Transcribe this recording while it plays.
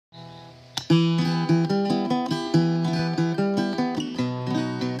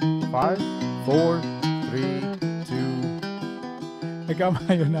4, 3, 2. I got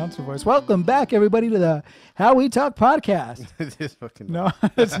my announcer voice. Welcome back, everybody, to the How We Talk podcast. This fucking No,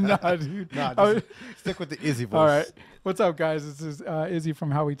 it's not, dude. stick with the Izzy voice. All right. What's up, guys? This is Izzy from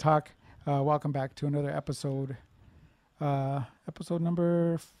How We Talk. Welcome back to another episode. Episode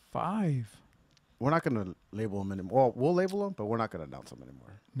number 5. We're not going to label them anymore. Well, we'll label them, but we're not going to announce them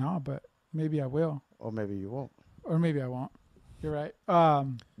anymore. No, but maybe I will. Or maybe you won't. Or maybe I won't. You're right.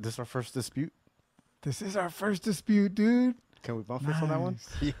 This is our first dispute. This is our first dispute, dude. Can we bump this on that one?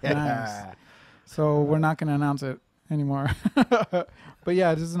 Yeah. Nice. So we're not going to announce it anymore. But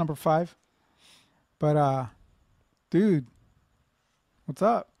yeah, this is number 5. But dude, what's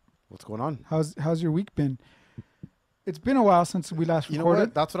up? What's going on? How's your week been? It's been a while since we last recorded. You know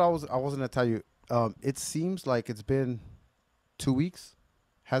what? That's what I was going to tell you. It seems like it's been 2 weeks.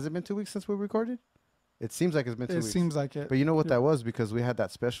 Has it been 2 weeks since we recorded? It seems like it's been 2 weeks. It seems like it. But you know what that was? Because we had that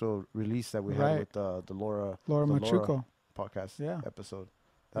special release that we had with the Laura Machuco podcast episode.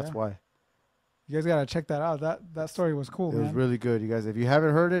 That's yeah. why. You guys got to check that out. That story was cool, man. It was really good. You guys, if you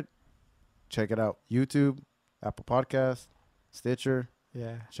haven't heard it, check it out. YouTube, Apple Podcast, Stitcher.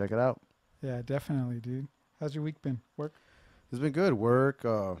 Yeah. Check it out. Yeah, definitely, dude. How's your week been? Work? It's been good. Work.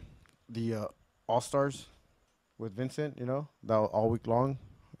 The All-Stars with Vincent, that all week long.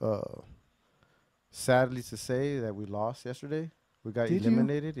 Sadly to say that we lost yesterday. We got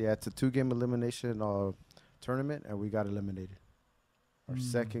eliminated. Yeah, it's a 2-game elimination tournament, and we got eliminated. Our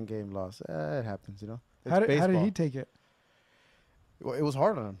second game loss. It happens, It's how did he take it? Well, it was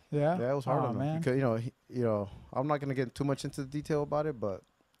hard on him. Yeah? Yeah, it was hard on him. Man. Because, I'm not going to get too much into the detail about it, but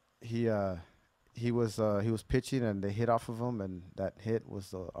he was pitching, and they hit off of him, and that hit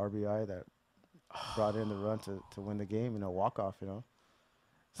was the RBI that brought in the run to win the game, walk-off,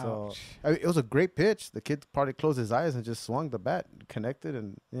 So it was a great pitch. The kid probably closed his eyes and just swung the bat, connected,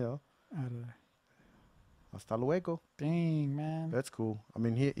 and, hasta luego. Dang, man. That's cool. I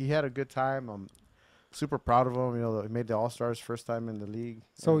mean, he had a good time. I'm super proud of him. He made the All-Stars first time in the league.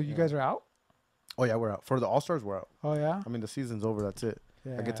 So you guys are out? Oh, yeah, we're out. For the All-Stars, we're out. Oh, yeah? I mean, the season's over. That's it.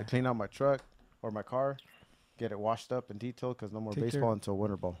 Yeah. I get to clean out my truck or my car, get it washed up and detailed because no more baseball until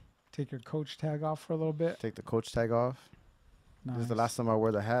winter ball. Take your coach tag off for a little bit? Take the coach tag off. Nice. This is the last time I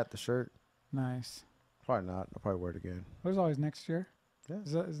wear the hat, the shirt. Nice. Probably not. I'll probably wear it again. There's always next year. Yeah.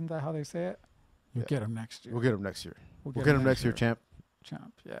 Isn't that how they say it? You'll get him next year. We'll get him next year. We'll get him next year, champ.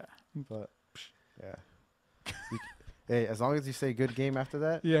 Champ, yeah. But, yeah. Hey, as long as you say good game after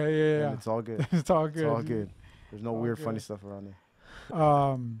that. Yeah. It's all good. It's all good. It's all good. There's no weird, funny stuff around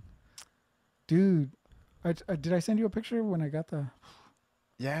there. Dude, did I send you a picture when I got the...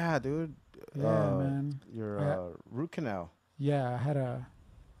 Yeah, dude. Yeah, man. Your root canal. Yeah, I had a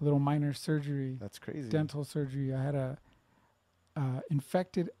little minor surgery. That's crazy. Dental surgery. I had a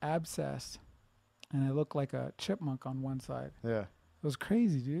infected abscess, and I looked like a chipmunk on one side. Yeah. It was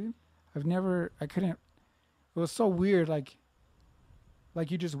crazy, dude. I couldn't. It was so weird. Like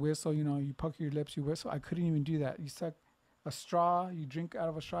you just whistle, you pucker your lips, you whistle. I couldn't even do that. You suck a straw, you drink out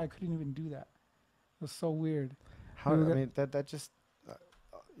of a straw. I couldn't even do that. It was so weird. That just...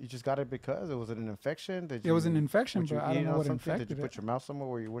 You just got it because it was an infection? It was an infection, but I don't know what infected it. Did you put your mouth somewhere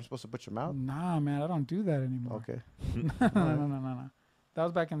where you weren't supposed to put your mouth? Nah, man, I don't do that anymore. Okay. No. That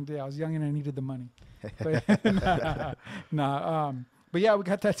was back in the day. I was young and I needed the money. But But yeah, we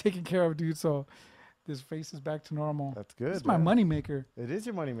got that taken care of, dude. So this face is back to normal. That's good. It's my money maker. It is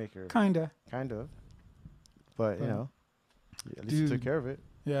your money maker. Kinda. Kind of. But, at least you took care of it.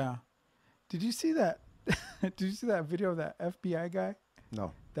 Yeah. Did you see that? Did you see that video of that FBI guy?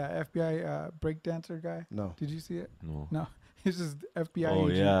 No. That FBI breakdancer guy? No. Did you see it? No. He's just FBI agent. Oh,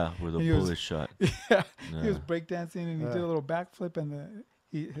 yeah, where the bullet shot. Yeah. He was breakdancing, and he did a little backflip, and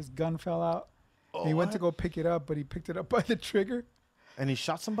his gun fell out. Oh, he went to go pick it up, but he picked it up by the trigger. And he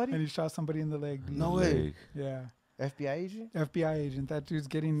shot somebody? And he shot somebody in the leg. Dude. No way. Yeah. FBI agent? FBI agent. That dude's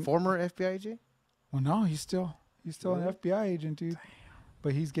getting... Former FBI agent? Well, no, he's still an FBI agent, dude. Damn.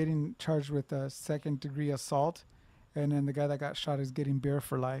 But he's getting charged with second-degree assault. And then the guy that got shot is getting beer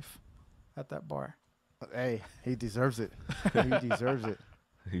for life at that bar. Hey, he deserves it. He deserves it.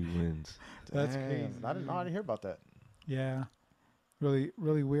 He wins. That's crazy. I didn't hear about that. Yeah. Really,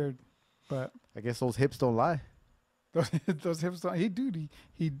 really weird. But I guess those hips don't lie. Those hips don't. He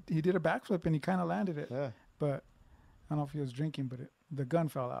did a backflip and he kind of landed it. Yeah. But I don't know if he was drinking, but the gun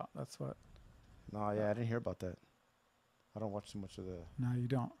fell out. That's what. No, yeah, I didn't hear about that. I don't watch too much of the... No, you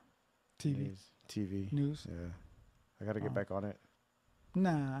don't. TV. News. Yeah. I got to get back on it.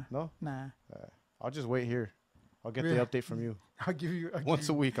 Nah. No? Nah. I'll just wait here. I'll get the update from you. I'll give you... Once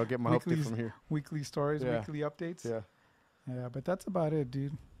a week, I'll get my update from here. Weekly stories, weekly updates. Yeah. Yeah, but that's about it,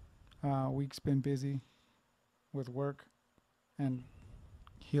 dude. Week's been busy with work and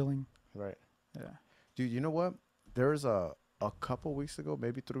healing. Right. Yeah. Dude, you know what? There's a couple weeks ago,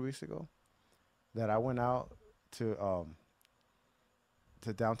 maybe 3 weeks ago, that I went out to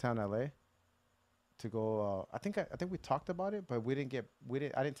downtown LA to go. I think we talked about it, but I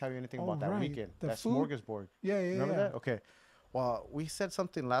didn't tell you anything about that weekend. The that food? smorgasbord. Yeah. Remember that? Okay. Well, we said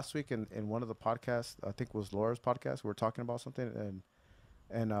something last week in one of the podcasts. I think it was Laura's podcast. We were talking about something,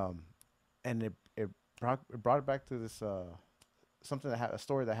 and it brought it back to this something a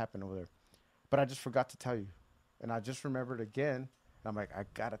story that happened over there. But I just forgot to tell you, and I just remembered again. And I'm like, I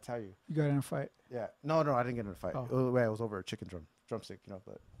gotta tell you. You got in a fight? Yeah. No, I didn't get in a fight. Oh. It was over a chicken drumstick,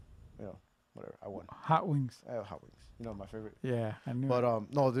 but whatever. I won. Hot wings. Hot wings. My favorite. Yeah, I knew. But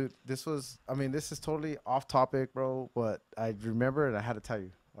no, dude, this is totally off topic, bro. But I remember and I had to tell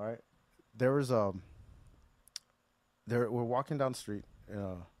you. All right, there was we're walking down the street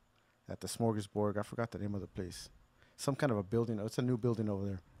at the Smorgasbord. I forgot the name of the place. Some kind of a building. It's a new building over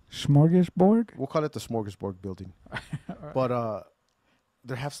there. Smorgasbord? We'll call it the Smorgasbord building. Right. But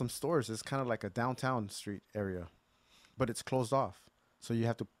they have some stores. It's kind of like a downtown street area, but it's closed off. So you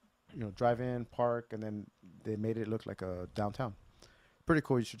have to, drive in, park, and then they made it look like a downtown. Pretty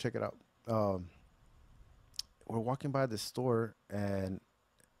cool. You should check it out. We're walking by this store, and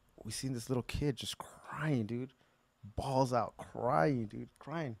we seen this little kid just crying, dude. Balls out, crying, dude.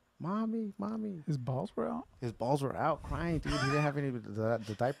 Crying. Mommy. His balls were out? His balls were out, crying, dude. He didn't have any of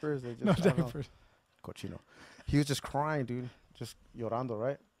the diapers. They just, No I don't know. diapers. Cochino. He was just crying, dude. Just llorando,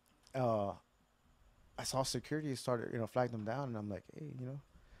 right? I saw security started, flag them down, and I'm like, hey,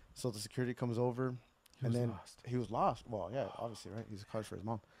 So the security comes over, he was lost. Well, yeah, obviously, right? He's a college for his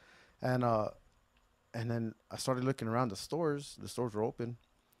mom, and then I started looking around the stores. The stores were open,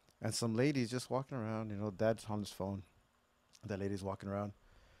 and some ladies just walking around. Dad's on his phone. That lady's walking around,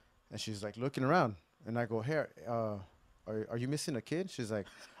 and she's like looking around, and I go, "Hey, are you missing a kid?" She's like,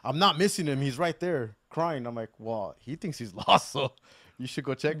 "I'm not missing him. He's right there crying." I'm like, "Well, he thinks he's lost, so you should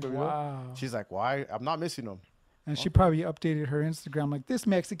go check him." Wow. She's like, "Why? I'm not missing him." And she probably updated her Instagram like, this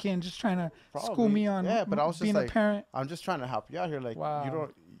Mexican just trying to school me on but I was just being like, a parent. I'm just trying to help you out here. Like, Wow.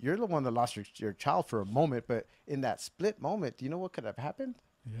 you're the one that lost your child for a moment, but in that split moment, do you know what could have happened?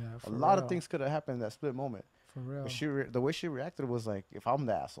 Yeah, A lot of things could have happened in that split moment. For real. But the way she reacted was like, if I'm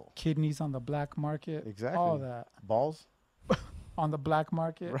the asshole. Kidneys on the black market. Exactly. All that. Balls. On the black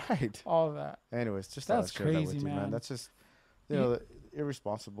market. Right. All that. Anyways, just That's thought I'd share that crazy, with you, man. That's just,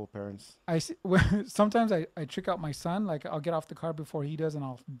 irresponsible parents. I see, sometimes I trick out my son. Like, I'll get off the car before he does, and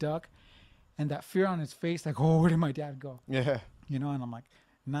I'll duck. And that fear on his face, like, oh, where did my dad go? Yeah. And I'm like,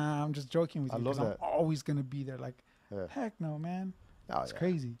 nah, I'm just joking with you. I love that. I'm always going to be there. Like, Yeah. heck no, man. Oh, It's yeah.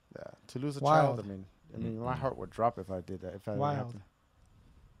 crazy. Yeah. To lose a Wild. child, I mean, my heart would drop if I did that. If that Wild. happened.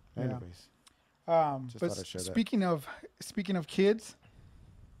 Yeah. Anyways. Just But thought I'd share that. speaking of kids,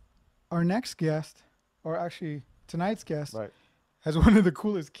 our next guest, or actually tonight's guest, Right. has one of the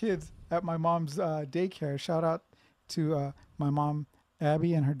coolest kids at my mom's daycare. Shout out to my mom,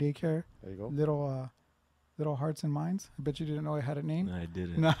 Abby, and her daycare. There you go. Little Hearts and Minds. I bet you didn't know it had a name. No, I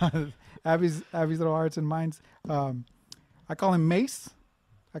didn't. No, Abby's Little Hearts and Minds. I call him Mace.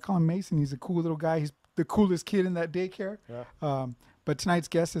 And he's a cool little guy. He's the coolest kid in that daycare. Yeah. But tonight's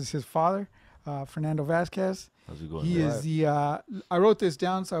guest is his father, Fernando Vazquez. How's it going? He man? is the, I wrote this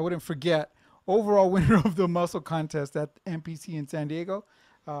down so I wouldn't forget, overall winner of the muscle contest at NPC in San Diego.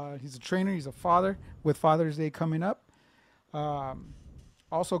 He's a trainer. He's a father with Father's Day coming up.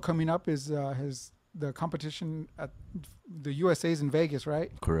 Also coming up is the competition at the USAs in Vegas,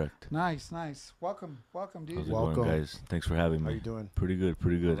 right? Correct. Nice. Welcome, dude. How's it Welcome. going, guys? Thanks for having me. How you doing? Pretty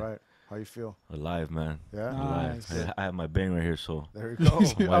good. All right. How you feel? Alive, man. Yeah. Alive. Nice. I have my bang right here, so There you go.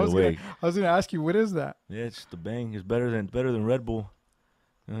 I'm wide awake. I was gonna ask you, what is that? Yeah, it's the bang. It's better than Red Bull.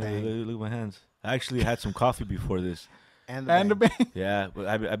 Bang. Look at my hands. I actually had some coffee before this. And The bang. Yeah, but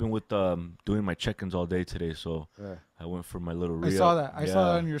I've been with doing my check-ins all day today, so Yeah. I went for my little I re-up. saw that. I saw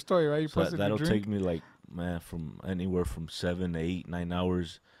that Yeah. on your story, right? You So posted your that'll drink. take me like, man, from anywhere from 7, 8, 9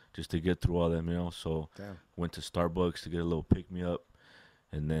 hours just to get through all them, So Damn. went to Starbucks to get a little pick-me-up,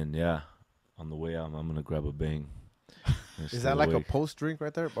 and then on the way out I'm gonna grab a bang. and Is stay that like awake. a post drink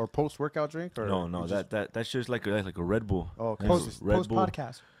right there, or post workout drink? Or No, you just that's just like a Red Bull. Oh, okay. Yeah, Post Red Bull.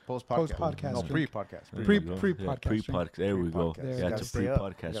 podcast. post post-podcast No, drink. pre-podcast. There Pre- you go. pre-podcast drink. Pre-podcast. There we go. Pre-podcast. There Yeah, you it's a gotta stay up. You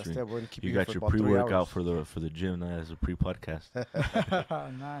pre-podcast gotta drink. stay up. We're gonna keep You you got for your about 3 pre-workout hours. for the gym. Now as a pre-podcast.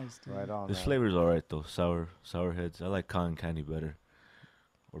 Nice, dude. Right on. This man. flavor's all right though. Sour heads. I like cotton candy better.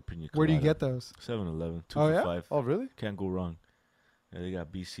 Or pina colada. Where do you get those? 7-Eleven. 2 Oh, for yeah? $5. Oh, really? Can't go wrong. Yeah, they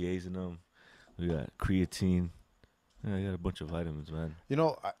got BCAAs in them. We got creatine. Yeah, I got a bunch of vitamins, man. You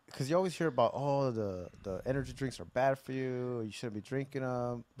know, because you always hear about, oh, the energy drinks are bad for you. You shouldn't be drinking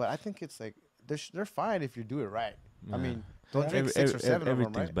them. But I think it's like they're fine if you do it right. I Yeah. mean, don't Yeah. drink 6 or 7 of them,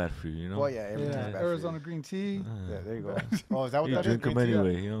 Everything's right? bad for you, you know. Well, yeah, everything's Yeah, bad for Arizona you. green tea. Yeah, there you go. Oh, is that what You that is? drink them Green tea?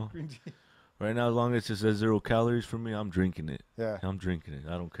 anyway, you know. Green tea. Right now, as long as it says 0 calories for me, I'm drinking it. Yeah. I'm drinking it.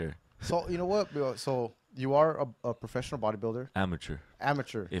 I don't care. So you know what? So you are a professional bodybuilder, Amateur.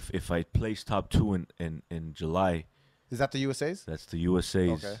 amateur. If I place top 2 in July, Is that the USA's? that's the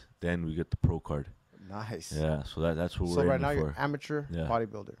USA's. Okay. Then we get the pro card. Nice. Yeah, so that's what So we're right aiming now for. you're amateur Yeah.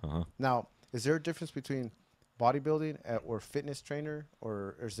 bodybuilder. Uh-huh. Now, is there a difference between bodybuilding or fitness trainer,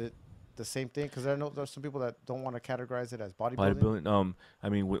 or is it the same thing? Because I know there's some people that don't want to categorize it as bodybuilding. Bodybuilding. I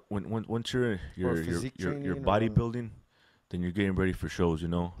mean, once you're physique training or- bodybuilding, then you're getting ready for shows. You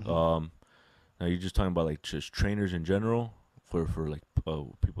know. Mhm. Now you're just talking about like just trainers in general for like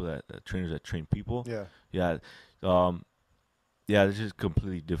people that trainers that train people. Yeah, Yeah. Yeah, it's just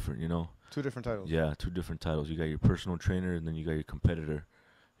completely different. You know. 2 different titles. Yeah, 2 different titles. You got your personal trainer, and then you got your competitor.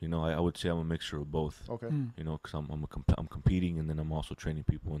 You know, I would say I'm a mixture of both. Okay. You know, because I'm competing, and then I'm also training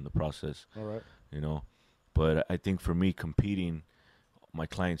people in the process. All right. You know, but I think for me competing, my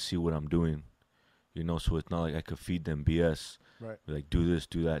clients see what I'm doing. You know, so it's not like I could feed them BS. Right. Like do this,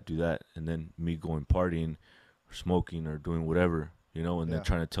 do that, and then me going partying, or smoking, or doing whatever. You know, and Yeah. then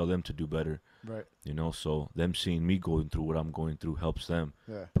trying to tell them to do better. Right. You know, so them seeing me going through what I'm going through helps them,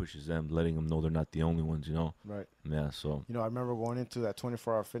 Yeah. pushes them, letting them know they're not the only ones. You know. Right. Yeah. So. You know, I remember going into that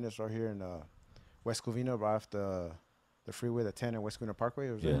 24-hour fitness right here in West Covina, right off the freeway, the 10 and West Covina Parkway.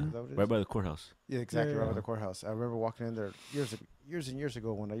 Or is Yeah. that what it is? Right by the courthouse. Yeah, exactly. Right by Yeah. the courthouse. I remember walking in there years and years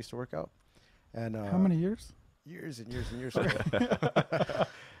ago when I used to work out. And How many years? years and years and years ago.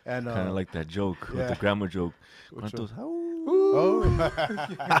 And Kind of like that joke, with yeah. the grandma joke. Which ¿Cuántos? oh,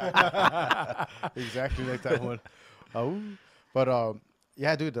 exactly like that one. Oh, but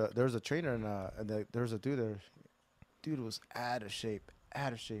yeah, dude, there was a trainer and there was a dude there. Dude was out of shape,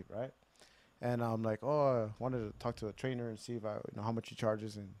 right? And I'm like, oh, I wanted to talk to a trainer and see if I know how much he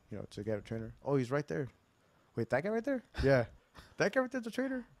charges and to get a trainer. Oh, he's right there. Wait, that guy right there? Yeah, that guy right there's a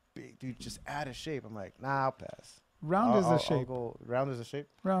trainer. Big dude, just out of shape. I'm like, nah, I'll pass. Round is I'll a shape. go, round is a shape.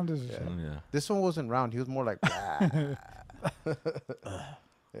 Round is a Yeah. shape. Oh, yeah. This one wasn't round. He was more like,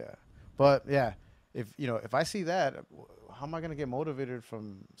 yeah. But yeah, if I see that, how am I gonna get motivated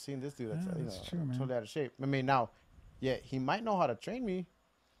from seeing this dude that's Yeah, that's true, man. totally out of shape? I mean, now, yeah, he might know how to train me,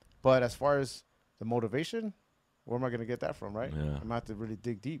 but as far as the motivation, where am I gonna get that from, right? Yeah. I'm gonna have to really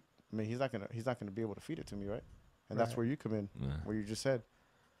dig deep. I mean, he's not gonna be able to feed it to me, right? And that's Right. where you come in, Yeah. where you just said,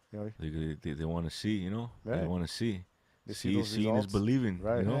 They want to see, you know. They Right. want to see. they see those Seeing is results. believing.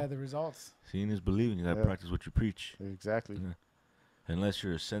 Right. You know. Yeah, the results. Seeing is believing. You gotta Yeah. practice what you preach. Exactly. Yeah. Unless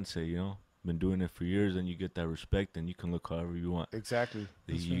you're a sensei, you know, been doing it for years, and you get that respect, and you can look however you want. Exactly.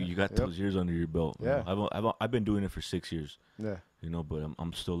 That's You, right. you got Yep. those years under your belt. you Yeah. know. I've been doing it for 6 years. Yeah. You know, but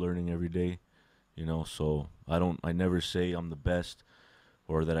I'm still learning every day. You know, so I never say I'm the best,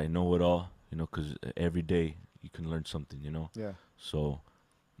 or that I know it all. You know, because every day you can learn something. You know, Yeah. so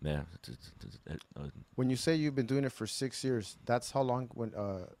yeah. When you say you've been doing it for 6 years, that's how long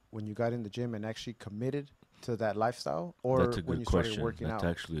when you got in the gym and actually committed to that lifestyle, or That's a when good you question. started working That's out?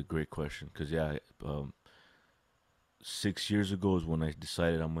 actually a great question. Because, 6 years ago is when I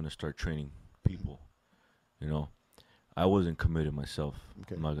decided I'm going to start training people. You know, I wasn't committed myself.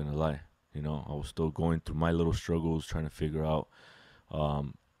 Okay. I'm not going to lie. You know, I was still going through my little struggles, trying to figure out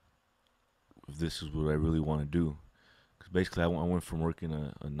if this is what I really want to do. Because basically, I went from working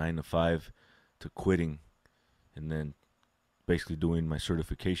a 9 to 5 to quitting, and then basically doing my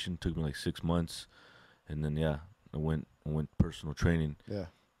certification. Took me like 6 months. And then I went personal training, Yeah.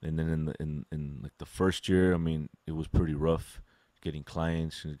 and then in like the first year, I mean, it was pretty rough getting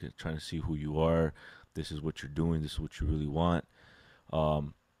clients and trying to see who you are. This is what you're doing. This is what you really want.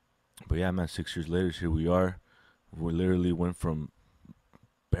 But yeah, man, 6 years later, here we are. We literally went from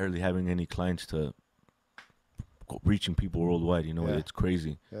barely having any clients to reaching people worldwide. You know, Yeah. it's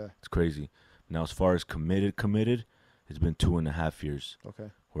crazy. Yeah. It's crazy. Now, as far as committed, it's been 2.5 years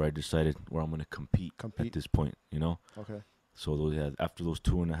Okay. where I decided where I'm going to compete at Compete. this point, you know? Okay. So after those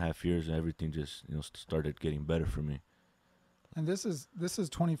 2.5 years, everything just, started getting better for me. And this is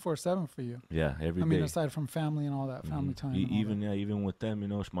 24/7 for you. Yeah, every I day. mean, aside from family and all that, family Mhm. time. and all Even with them,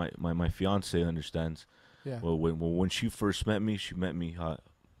 my fiance understands. that. Yeah. Well, when she first met me, she met me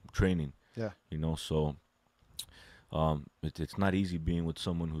training. Yeah. You know, so it's not easy being with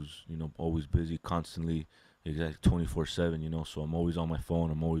someone who's always busy, constantly, exactly 24/7. You know, so I'm always on my phone.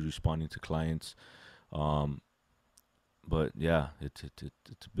 I'm always responding to clients. But yeah, it's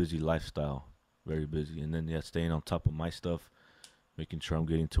a busy lifestyle. very busy. And then yeah, staying on top of my stuff, making sure I'm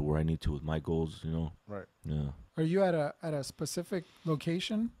getting to where I need to with my goals. Right. Yeah. Are you at a specific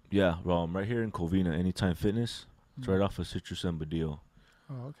location? Yeah, well, I'm right here in Covina, Anytime Fitness. It's Mm. right off of Citrus and Badillo.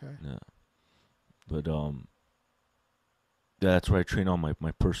 Oh, okay. Yeah. But yeah, that's where I train all my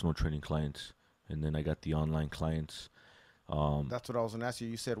personal training clients, and then I got the online clients. That's what I was gonna ask you.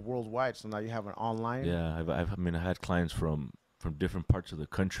 You said worldwide, so now you have an online. Yeah, I had clients from different parts of the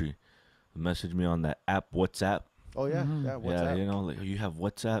country message me on that app, WhatsApp. Oh yeah, Mhm. yeah. What's Yeah, that? like you have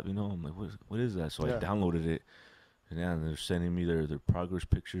WhatsApp, I'm like, what is that? So I Yeah. downloaded it, and yeah, and they're sending me their progress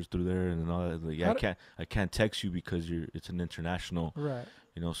pictures through there and all that. Like, yeah, I can't text you because it's an international, Right.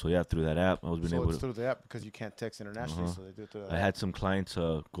 So yeah, through that app, I was been So able it's to. through the app because you can't text internationally, Uh-huh. so they do it through the I app. had some clients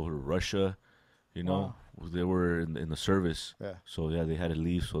go to Russia, Wow. they were in the service. Yeah. So yeah, they had to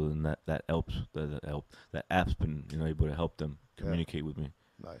leave. So then that helps. That app's been able to help them communicate with me.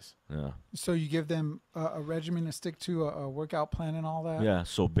 Nice. Yeah. So you give them a regimen to stick to, a workout plan and all that? Yeah.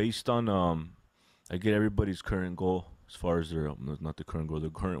 So based on I get everybody's current goal as far as their not the current goal, their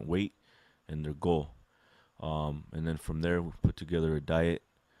current weight and their goal. And then from there we put together a diet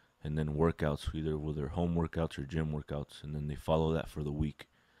and then workouts, either with their home workouts or gym workouts, and then they follow that for the week.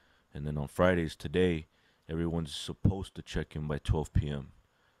 And then on Fridays today, everyone's supposed to check in by 12 p.m.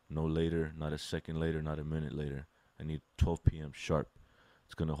 No later, not a second later, not a minute later. I need 12 p.m. sharp.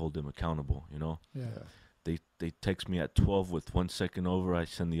 It's gonna hold them accountable, Yeah. They text me at 12 with 1 second over. I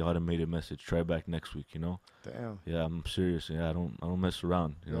send the automated message. Try back next week. Damn. Yeah, I'm serious. Yeah, I don't mess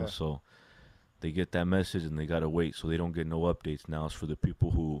around. Yeah. So they get that message and they gotta wait. So they don't get no updates. Now it's for the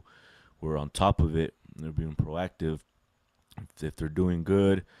people who were on top of it. They're being proactive. If they're doing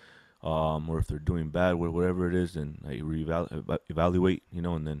good, or if they're doing bad, whatever it is, then I evaluate,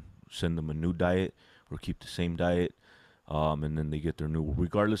 and then send them a new diet or keep the same diet. And then they get their new,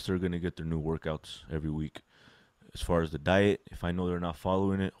 regardless, they're going to get their new workouts every week. As far as the diet, if I know they're not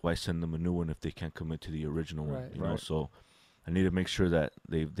following it, why send them a new one if they can't commit to the original one? Right. So I need to make sure that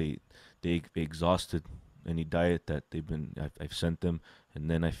they exhausted any diet that I've sent them,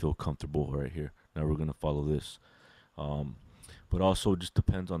 and then I feel comfortable right here. Now we're going to follow this. But also just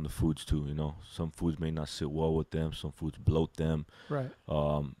depends on the foods too, Some foods may not sit well with them. Some foods bloat them. Right.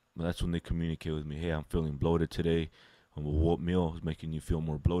 That's when they communicate with me. Hey, I'm feeling bloated today. Well, what meal is making you feel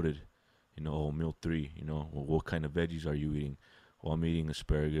more bloated? Meal 3. Well, what kind of veggies are you eating? Well, I'm eating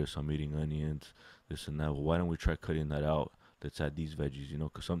asparagus. I'm eating onions. This and that. Well, why don't we try cutting that out? Let's add these veggies.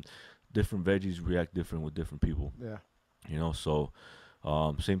 Because some different veggies react different with different people. Yeah. So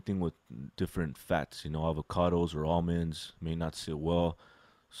same thing with different fats. Avocados or almonds may not sit well.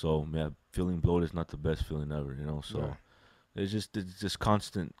 So yeah, feeling bloated is not the best feeling ever. So. Yeah. It's just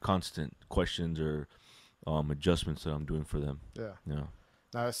constant questions or adjustments that I'm doing for them. Yeah. Yeah.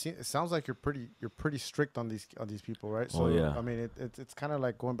 Now it sounds like you're pretty strict on these people, right? So Oh, yeah. I mean, it's kind of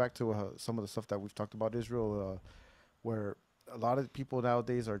like going back to some of the stuff that we've talked about Israel, where a lot of people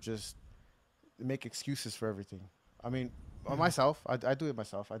nowadays are just make excuses for everything. I mean, myself, I do it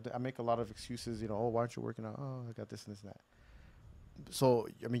myself. I make a lot of excuses. Oh, why aren't you working out? Oh, I got this and this and that. So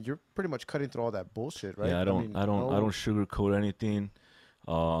I mean, you're pretty much cutting through all that bullshit, right? Yeah, I don't sugarcoat anything.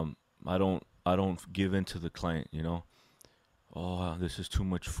 I don't give in to the client. Oh, this is too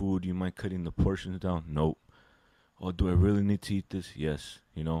much food. You mind cutting the portions down? Nope. Oh, do I really need to eat this? Yes.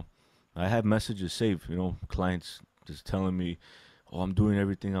 I have messages saved. Clients just telling me, oh, I'm doing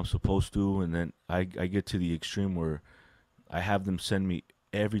everything I'm supposed to, and then I get to the extreme where I have them send me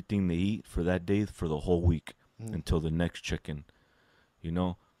everything they eat for that day for the whole week until the next check-in.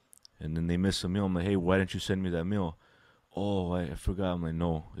 And then they miss a meal. I'm like, hey, why didn't you send me that meal? Oh, I forgot. I'm like,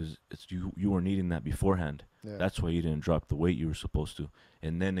 no, it's you weren't eating that beforehand. Yeah. That's why you didn't drop the weight you were supposed to.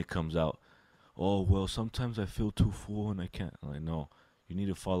 And then it comes out, oh, well, sometimes I feel too full and I can't. I'm like, no, you need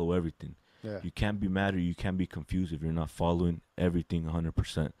to follow everything. Yeah. You can't be mad or you can't be confused if you're not following everything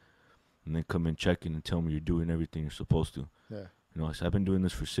 100%. And then come and check in and tell me you're doing everything you're supposed to. Yeah. I said, I've been doing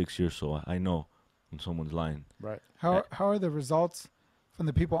this for 6 years, so I know when someone's lying. Right. How are the results from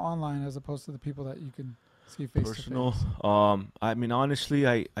the people online as opposed to the people that you can see face Personal. to face? I mean, honestly,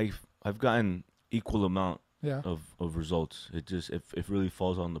 I've gotten equal amount Yeah. of results. It just it really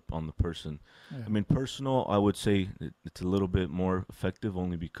falls on the person. Yeah. I mean, personal, I would say it's a little bit more effective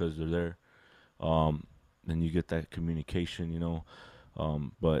only because they're there. Then you get that communication,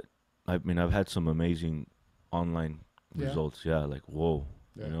 but I mean, I've had some amazing online results. Yeah, like whoa,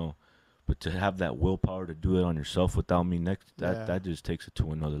 Yeah. But to have that willpower to do it on yourself without me next, Yeah. that just takes it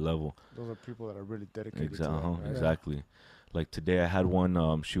to another level. Those are people that are really dedicated to that. Right? Exactly. Like today I had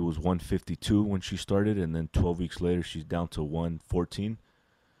one, she was 152 when she started, and then 12 weeks later she's down to 114.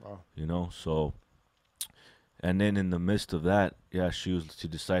 Oh, Wow. you know. So, and then in the midst of that, yeah, she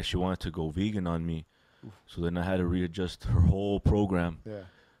decided she wanted to go vegan on me. Oof. So then I had to readjust her whole program,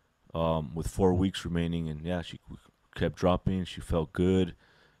 Yeah. with 4 weeks remaining, and yeah, she kept dropping. She felt good,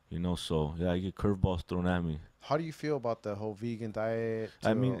 you know. So yeah, I get curveballs thrown at me. How do you feel about the whole vegan diet I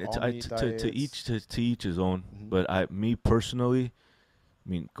to mean, it's all meat diets? to each his own. Mhm. But me personally, I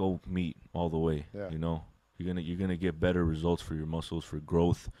mean, go meat all the way. Yeah. You know, you're gonna get better results for your muscles for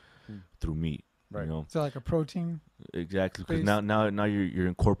growth Mm. through meat. Right. You know, So like a protein. exactly, because Based- now you're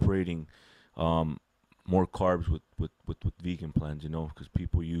incorporating more carbs with vegan plans. You know, because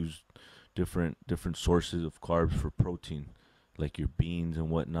people use different sources of carbs for protein, like your beans and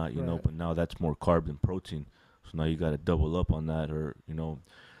whatnot. You know, Right. but now that's more carb than protein. So now you got to double up on that, or you know,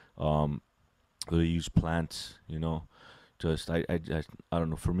 they use plants. You know, just I don't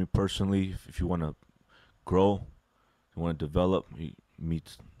know. For me personally, if you want to grow, you want to develop,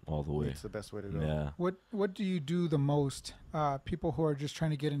 meat's all the way. Meat's the best way to go. Yeah. What do you do the most? People who are just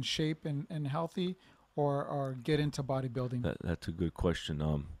trying to get in shape and healthy, or get into bodybuilding. That's a good question.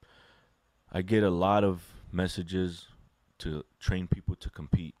 I get a lot of messages to train people to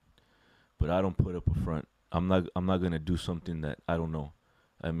compete, but I don't put up a front. I'm not gonna do something that I don't know.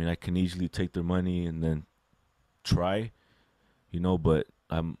 I mean, I can easily take their money and then try, you know, but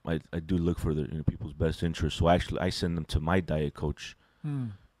I do look for the people's best interest. So actually, I send them to my diet coach.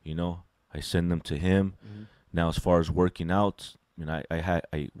 Hmm. You know, I send them to him. Mhm. Now, as far as working out, I mean,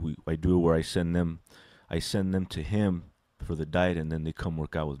 I do it where I send them to him for the diet, and then they come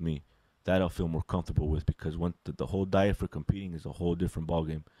work out with me. That I'll feel more comfortable with, because when the whole diet for competing is a whole different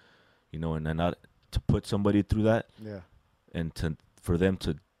ballgame, you know, and then not to put somebody through that, Yeah. and for them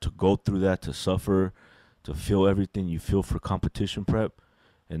to go through that, to suffer, to feel everything you feel for competition prep,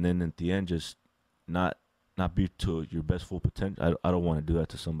 and then at the end just not be to your best full potential. I don't want to do that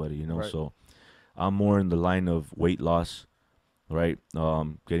to somebody, you know. Right. So I'm more in the line of weight loss, right?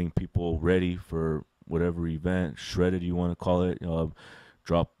 Getting people ready for whatever event, shredded you want to call it,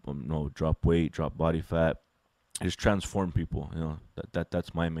 drop weight, drop body fat, just transform people. You know,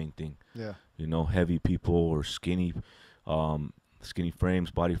 that's my main thing. Yeah. You know, heavy people or skinny frames,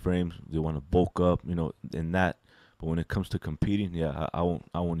 body frames, they want to bulk up, you know, in that. But when it comes to competing, yeah, I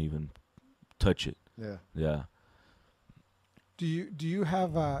won't even touch it. Yeah. Yeah. Do you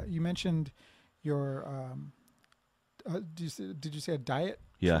have? You mentioned your. Did you say a diet?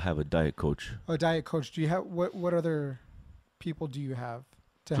 Yeah, I have a diet coach. A diet coach. Do you have what other people do you have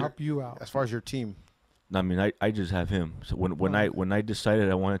to help you out? As far as your team. I mean, I just have him. So when I decided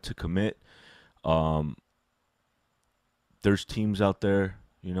I wanted to commit, there's teams out there,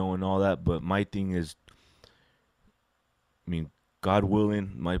 you know, and all that. But my thing is, I mean, God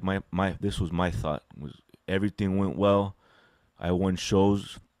willing, my this was my thought, was everything went well. I won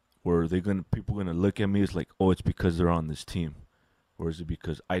shows where people gonna look at me as like, oh, it's because they're on this team, or is it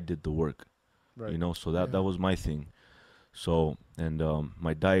because I did the work? Right. You know, so that Yeah. was my thing. So, and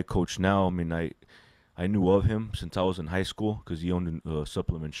my diet coach now, I mean, I knew of him since I was in high school, because he owned a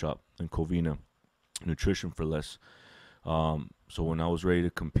supplement shop in Covina, Nutrition for Less. So when I was ready to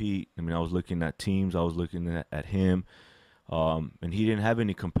compete, I mean, I was looking at teams, I was looking at him, and he didn't have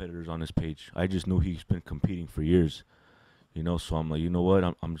any competitors on his page. I just knew he's been competing for years, you know. So I'm like, you know what,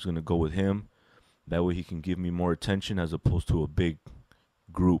 I'm just gonna go with him. That way he can give me more attention as opposed to a big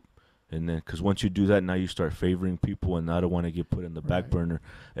group. And then, because once you do that, now you start favoring people, and I don't want to get put in the back Right. burner,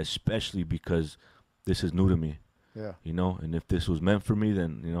 especially because this is new to me, Yeah. you know. And if this was meant for me,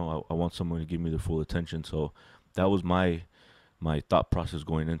 then, you know, I want someone to give me their full attention. So that was my thought process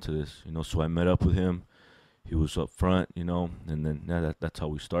going into this, you know. So I met up with him. He was up front, you know, and then that's how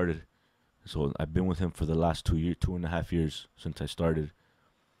we started. So I've been with him for the last 2.5 years since I started.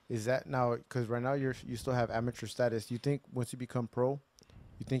 Is that now? Because right now you still have amateur status. You think once you become pro,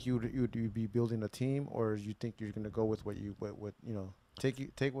 you think you'd be building a team, or you think you're gonna go with what you know,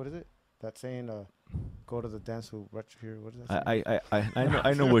 take what is it? That saying, go to the dance who brought you here. What is that saying?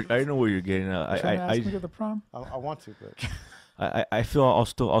 I know where you're getting at. Trying to ask me to the prom? I want to, but I feel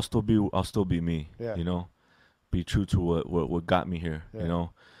I'll still be me. Yeah. You know, be true to what got me here. Yeah. You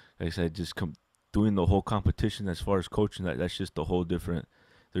know, like I said, just doing the whole competition as far as coaching. That's just a whole different.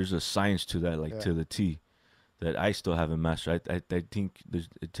 There's a science to that, like to the T, that I still haven't mastered. I think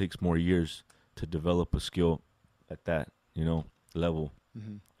it takes more years to develop a skill at that, you know, level.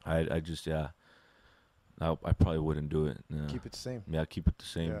 mm-hmm. I just I probably wouldn't do it. Yeah. Keep it the same. Yeah, keep it the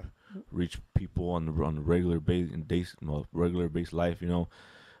same. Yeah. Reach people on the regular base life, you know,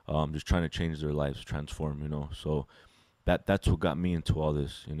 just trying to change their lives, transform, you know. So that's what got me into all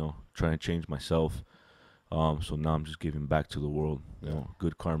this, you know, trying to change myself, So now I'm just giving back to the world. You Yeah. know,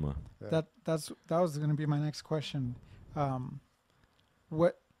 good karma. Yeah. That was going to be my next question.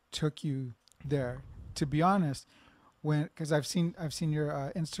 What took you there? To be honest, because I've seen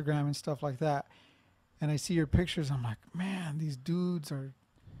your Instagram and stuff like that, and I see your pictures. I'm like, man, these dudes are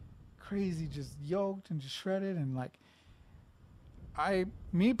crazy, just yoked and just shredded, and like,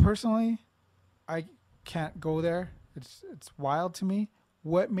 me personally, I can't go there. It's wild to me.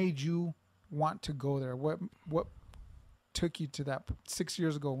 What made you want to go there? What took you to that 6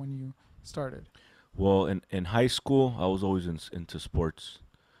 years ago when you started? Well, in high school, I was always into sports.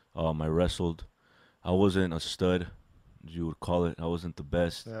 I wrestled. I wasn't a stud, as you would call it. I wasn't the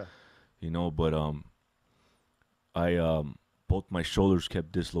best, Yeah. you know. But I both my shoulders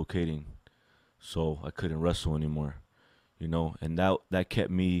kept dislocating, so I couldn't wrestle anymore, you know. And that gave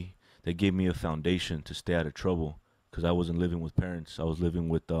me a foundation to stay out of trouble, because I wasn't living with parents. I was living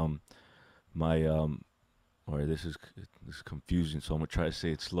with my All right, this is confusing, so I'm gonna try to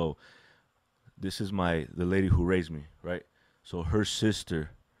say it slow. This is the lady who raised me, right? So her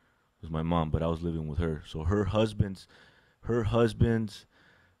sister was my mom, but I was living with her. So her husband's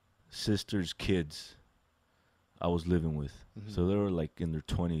sister's kids, I was living with. Mhm. So they were like in their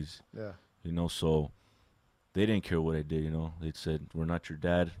 20s, Yeah. you know. So they didn't care what I did, you know. They said, "We're not your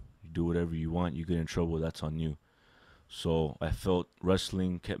dad. You do whatever you want. You get in trouble, that's on you." So I felt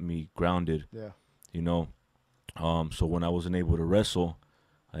wrestling kept me grounded, Yeah. you know. So when I wasn't able to wrestle,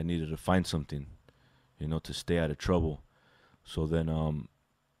 I needed to find something, you know, to stay out of trouble. So then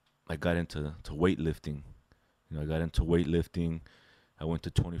I got into weightlifting. You know, I got into weightlifting. I went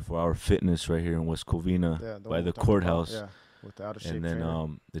to 24-hour fitness right here in West Covina Yeah. by one the we talked about, courthouse. Yeah. With the out of shape And then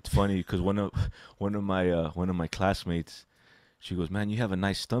trainer. it's funny because one of my classmates, she goes, "Man, you have a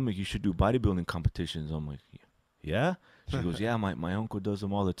nice stomach. You should do bodybuilding competitions." I'm like, "Yeah." She goes, "Yeah, my uncle does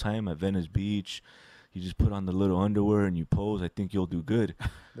them all the time at Venice Beach. You just put on the little underwear and you pose. I think you'll do good."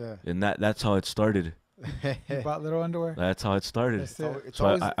 Yeah. And that's how it started. You bought little underwear. That's how it started. That's it. It's So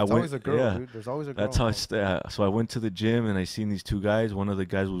always, I it's always a went- girl, yeah. dude. There's always a girl. That's how involved. so I went to the gym and I seen these two guys. One of the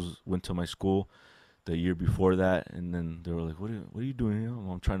guys went to my school the year before that, and then they were like, what are you doing here?"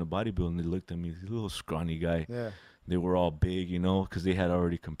 "I'm trying to bodybuild." And they looked at me, this little scrawny guy. Yeah. They were all big, you know, because they had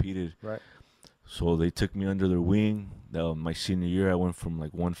already competed. Right. So they took me under their wing. My senior year, I went from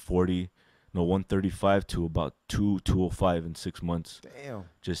like 135 to about 205 in 6 months. Damn.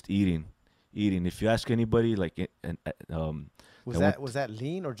 Just eating. If you ask anybody, like, Was that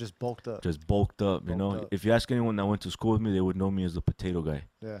lean or just bulked up? just bulked up, you know. Bulked up. If you ask anyone that went to school with me, they would know me as the potato guy.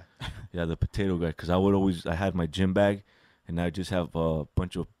 Yeah. Yeah, the potato guy, because I had my gym bag, and I just have a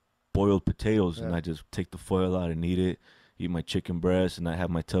bunch of boiled potatoes, and Yeah. I just take the foil out and eat my chicken breast, and I have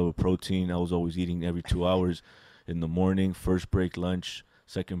my tub of protein. I was always eating every 2 hours in the morning, first break, lunch,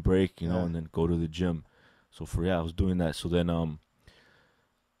 second break, you know, Yeah. and then go to the gym. So I was doing that. So then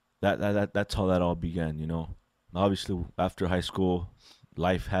that's how that all began, you know. Obviously, after high school,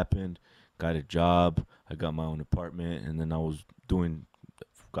 life happened. Got a job. I got my own apartment, and then I was doing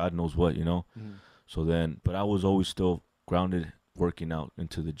God knows what, you know. Mhm. So then, but I was always still grounded, working out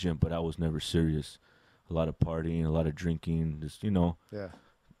into the gym, but I was never serious. A lot of partying, a lot of drinking, just, you know, Yeah.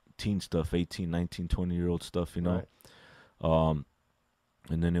 teen stuff, 18, 19, 20-year-old stuff, you know. Right.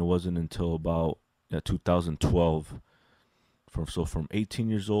 And then it wasn't until about 2012, from 18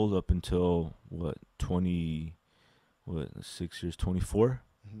 years old up until 6 years, 24,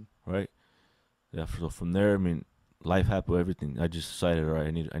 Mhm. right? Yeah. So from there, I mean, life happened, everything. I just decided, all right,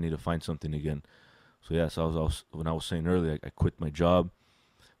 I need to find something again. So yeah, so I was when I was saying earlier, I quit my job,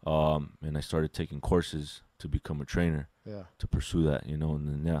 and I started taking courses to become a trainer, Yeah. to pursue that, you know. And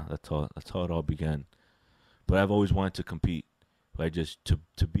then that's how it all began. But I've always wanted to compete. But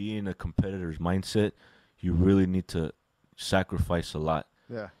to be in a competitor's mindset, you really need to sacrifice a lot.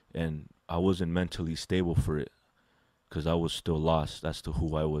 Yeah. And I wasn't mentally stable for it, because I was still lost as to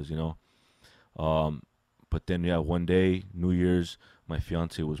who I was, you know. But then one day, New Year's, my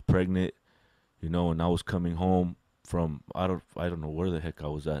fiance was pregnant, you know, and I was coming home from I don't know where the heck I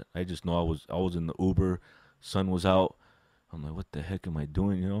was at. I just know I was in the Uber, sun was out. I'm like, what the heck am I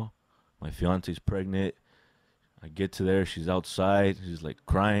doing, you know? My fiance's pregnant. I get to there, she's outside, she's like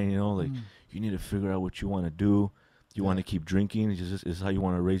crying, you know, like, you need to figure out what you want to do. You want to keep drinking? Is this how you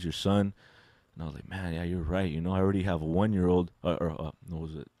want to raise your son? And I was like, man, yeah, you're right. You know, I already have a 1-year-old. What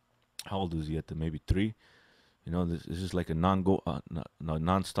was it? How old is he at? Maybe 3. You know, this is like a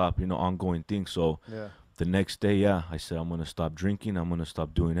non-stop, you know, ongoing thing. So Yeah. the next day, I said, I'm gonna stop drinking. I'm gonna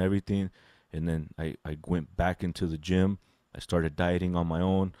stop doing everything. And then I went back into the gym. I started dieting on my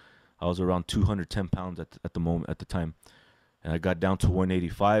own. I was around 210 pounds at the time, and I got down to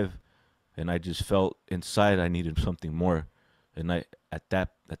 185. and I just felt inside I needed something more. And at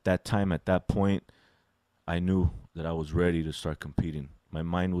that time, at that point, I knew that I was ready to start competing. My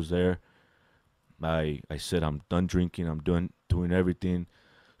mind was there. I said I'm done drinking. I'm done doing everything.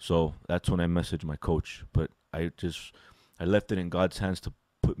 So that's when I messaged my coach. But I left it in God's hands to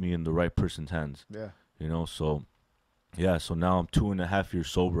put me in the right person's hands. Yeah. You know, so yeah, so now I'm 2.5 years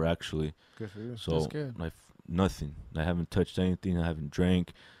sober actually. Good for you. So That's good. nothing. I haven't touched anything. I haven't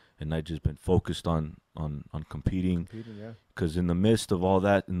drank, and I just been focused on competing. Competing, yeah. Because in the midst of all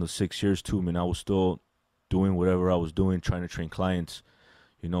that, in the 6 years too, I mean, I was still doing whatever I was doing, trying to train clients.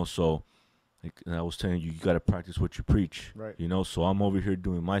 You know, so like and I was telling you, you got to practice what you preach. Right. You know, so I'm over here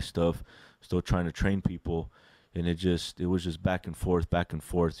doing my stuff, still trying to train people, and it was just back and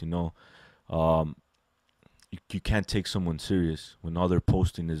forth. You know, you can't take someone serious when all they're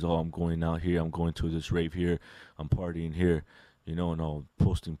posting is, oh, I'm going out here, I'm going to this rave here, I'm partying here, you know, and all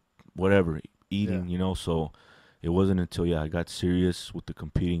posting whatever, eating, Yeah. you know. So it wasn't until I got serious with the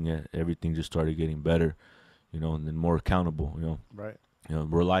competing that everything just started getting better, you know, and then more accountable, you know. Right. You know,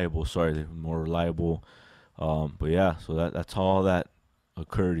 reliable. Sorry, they're more reliable. But yeah, so that's how all that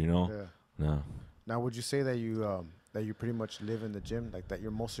occurred, you know. Yeah. Yeah. Now, would you say that you pretty much live in the gym, like that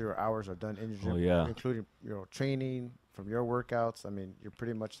most of your hours are done in your gym, Oh yeah. including training from your workouts? I mean, you're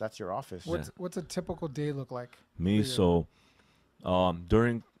pretty much that's your office. What's a typical day look like? Me, for you? so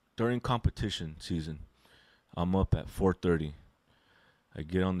during competition season, I'm up at 4:30. I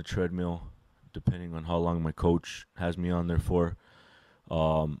get on the treadmill, depending on how long my coach has me on there for.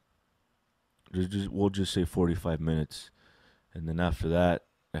 We'll just say 45 minutes, and then after that,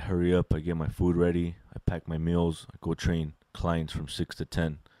 I hurry up. I get my food ready. I pack my meals. I go train clients from 6 to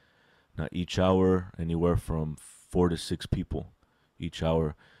 10. Now each hour, anywhere from 4 to 6 people, each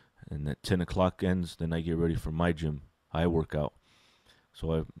hour, and at 10 o'clock ends. Then I get ready for my gym. I work out.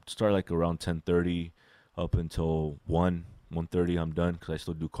 So I start like around 10:30 up until 1:30. I'm done because I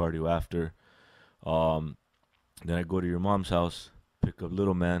still do cardio after. Then I go to your mom's house, pick up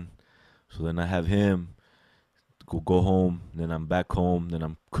little man. So then I have him go home. Then I'm back home. Then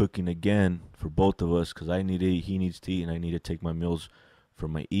I'm cooking again for both of us because I need to eat, he needs to eat, and I need to take my meals for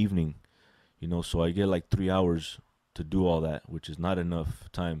my evening. You know, so I get like 3 hours to do all that, which is not enough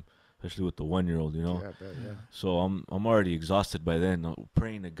time, especially with the 1-year-old, you know. Yeah, I bet, yeah. So I'm already exhausted by then.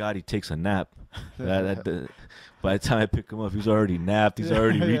 Praying to God he takes a nap. By the time I pick him up, he's already napped. He's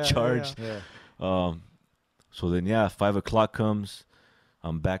already recharged. Yeah. So then, 5 o'clock comes.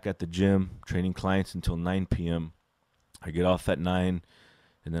 I'm back at the gym training clients until 9 p.m. I get off at 9,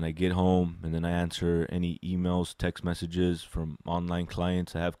 and then I get home, and then I answer any emails, text messages from online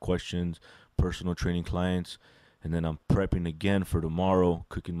clients. I have questions, personal training clients, and then I'm prepping again for tomorrow,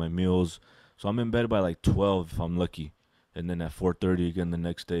 cooking my meals. So I'm in bed by like 12 if I'm lucky, and then at 4:30 again the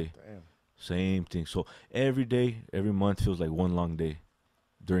next day. Damn. Same thing. So every day, every month feels like one long day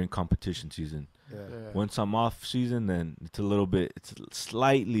during competition season. Yeah. Once I'm off season, then it's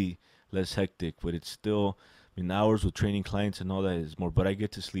slightly less hectic, but it's still, I mean, hours with training clients and all that is more, but I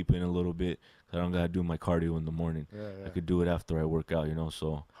get to sleep in a little bit. I don't got to do my cardio in the morning. Yeah. I could do it after I work out, you know,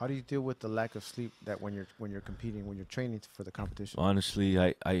 so. How do you deal with the lack of sleep that when you're competing, when you're training for the competition? Honestly,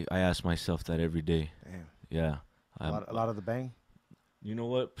 I ask myself that every day. Damn. Yeah. A lot of the bang? You know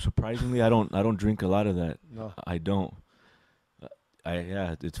what? Surprisingly, I don't drink a lot of that. No. I don't.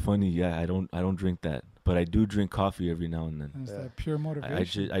 It's funny. Yeah, I don't drink that, but I do drink coffee every now and then. And it's Yeah. that pure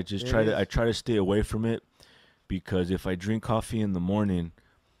motivation. I just It try is. to stay away from it, because if I drink coffee in the morning,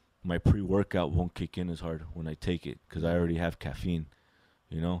 my pre-workout won't kick in as hard when I take it because I already have caffeine,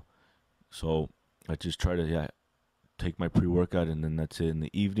 you know. So I just try to take my pre-workout, and then that's it. And the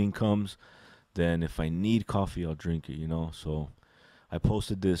evening comes, then if I need coffee, I'll drink it, you know. So I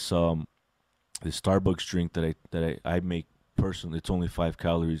posted this this Starbucks drink that I make personally. It's only 5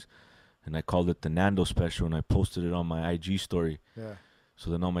 calories, and I called it the Nando Special, and I posted it on my IG story. Yeah. So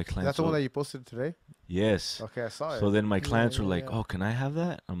then all my clients. That's the one that you posted today? Yes. Okay, I saw it. So then my clients were like, yeah. "Oh, can I have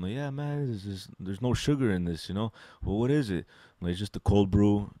that?" I'm like, "Yeah, man. There's no sugar in this, you know." Well, what is it? I'm like, it's just a cold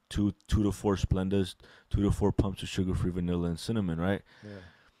brew, 2 to 4 Splendas, 2 to 4 pumps of sugar-free vanilla and cinnamon, right? Yeah.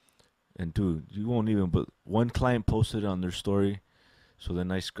 And dude, you won't even. But one client posted it on their story, so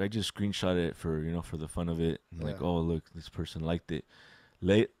then I just screenshotted it for the fun of it. I'm like, Yeah. oh look, this person liked it.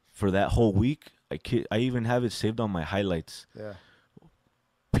 Late for that whole week, I even have it saved on my highlights. Yeah.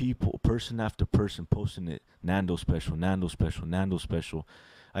 Person after person posting it. Nando Special, Nando Special, Nando Special.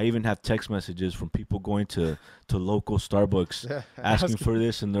 I even have text messages from people going to local Starbucks Yeah. asking for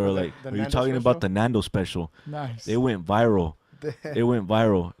this, and they're The- like, the "Are you Nando talking Special? about the Nando Special?" Nice. It went viral. It went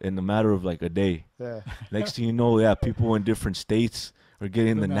viral in a matter of like a day. Yeah. Next thing you know, people in different states we're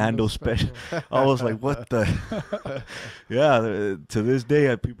getting the Nando special. I was like, what the? Yeah, to this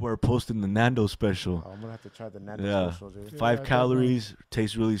day, people are posting the Nando special. I'm gonna have to try the Nando special, dude. 5 calories,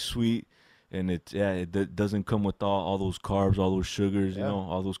 tastes really sweet, and it doesn't come with all those carbs, all those sugars, you know,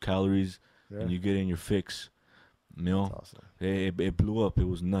 all those calories, and you get in your fix. You know, that's awesome. It blew up. It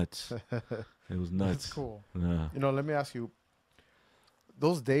was nuts. It was nuts. That's cool. Yeah. You know, let me ask you.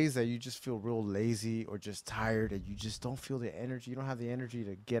 Those days that you just feel real lazy or just tired and you just don't feel the energy, you don't have the energy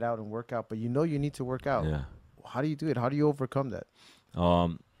to get out and work out, but you know you need to work out. Yeah. How do you do it? How do you overcome that?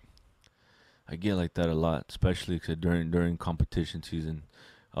 I get like that a lot, especially during competition season.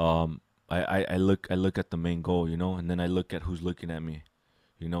 I look at the main goal, you know, and then I look at who's looking at me.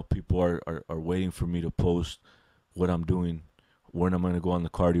 You know, people are waiting for me to post what I'm doing, when I'm gonna go on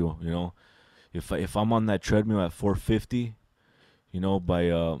the cardio. You know, if I'm on that treadmill at 450. You know, by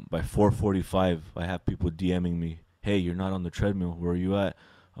 4:45, I have people DMing me, "Hey, you're not on the treadmill. Where are you at?"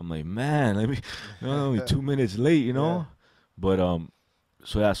 I'm like, "Man, let me, only 2 minutes late, you know." But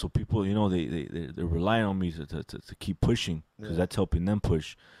so people, you know, they're relying on me to keep pushing because that's helping them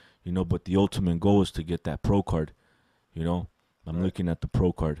push, you know. But the ultimate goal is to get that pro card, you know. I'm looking at the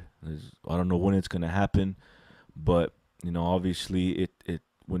pro card. I don't know when it's gonna happen, but you know, obviously,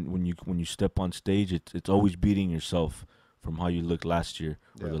 when you step on stage, it's always beating yourself from how you looked last year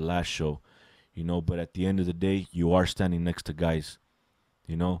or the last show, you know. But at the end of the day, you are standing next to guys,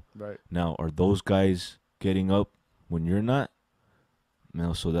 you know. Right. Now, are those guys getting up when you're not? You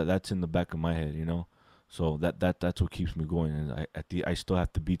know, so that's in the back of my head, you know. So that's what keeps me going, and I still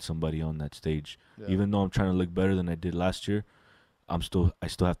have to beat somebody on that stage, even though I'm trying to look better than I did last year. I still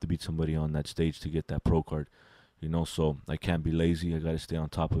have to beat somebody on that stage to get that pro card, you know. So I can't be lazy. I got to stay on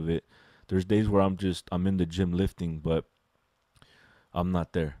top of it. There's days where I'm in the gym lifting, but I'm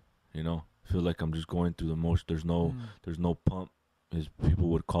not there, you know. I feel like I'm just going through the motion. There's no pump, as people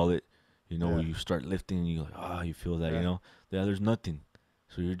would call it, you know, where you start lifting and you're like, you feel that, you know. There's nothing.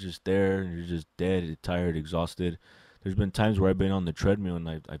 So you're just there and you're just dead, tired, exhausted. There's been times where I've been on the treadmill and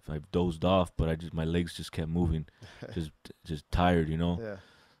I've dozed off, but my legs just kept moving, just tired, you know.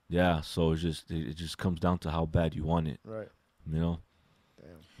 Yeah. So it just comes down to how bad you want it, right? You know.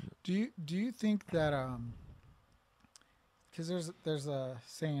 Damn. Do you think that because there's a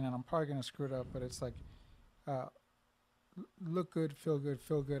saying, and I'm probably gonna screw it up, but it's like, look good, feel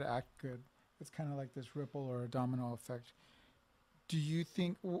good, act good. It's kind of like this ripple or a domino effect. Do you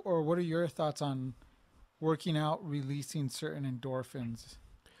think, or what are your thoughts on working out, releasing certain endorphins?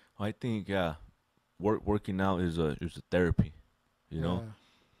 I think working out is a therapy, you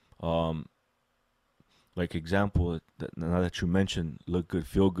know. Like example, now that you mentioned, look good,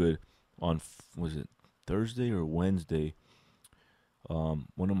 feel good. On was it Thursday or Wednesday?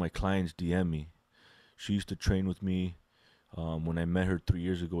 One of my clients DM'd me. She used to train with me. When I met her 3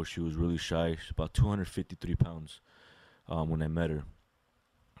 years ago, she was really shy. She's about 253 pounds when I met her.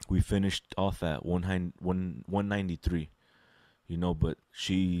 We finished off at 193, you know, but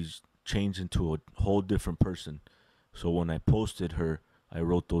she's changed into a whole different person. So when I posted her, I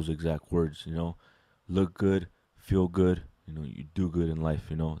wrote those exact words, you know, look good, feel good, you know, you do good in life,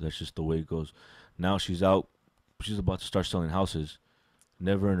 you know, that's just the way it goes. Now she's out. She's about to start selling houses.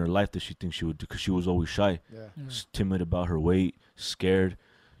 Never in her life did she think she would, because she was always shy, timid about her weight, scared.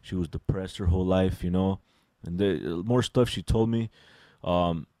 She was depressed her whole life, you know. And the more stuff she told me,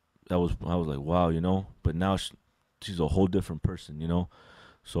 I was like, wow, you know. But now she's a whole different person, you know.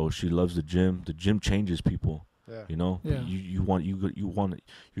 So she loves the gym. The gym changes people, you know. Yeah. You're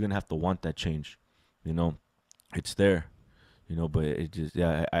gonna have to want that change, you know. It's there, you know. But it just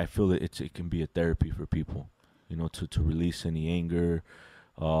I feel that it can be a therapy for people, you know, to release any anger.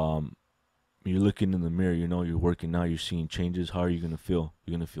 You're looking in the mirror, you know, you're working out, you're seeing changes. How are you gonna feel?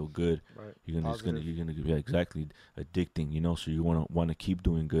 You're gonna feel good. Right. You're gonna exactly addicting, you know. So you wanna keep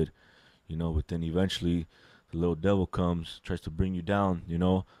doing good, you know. But then eventually, the little devil comes, tries to bring you down. You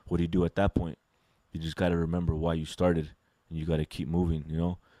know, what do you do at that point? You just gotta remember why you started, and you gotta keep moving, you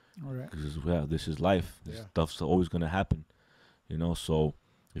know. All right. Because this is life. This stuff's always gonna happen, you know. So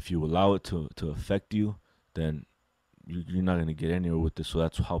if you allow it to affect you, then you're not gonna get anywhere with this. So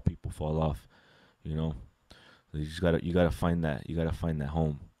that's how people fall off. You know, you gotta find that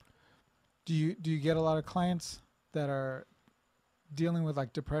home. Do you get a lot of clients that are dealing with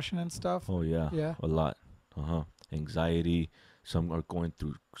like depression and stuff? Oh yeah, a lot. Anxiety. Some are going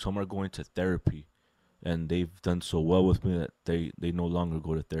to therapy, and they've done so well with me that they no longer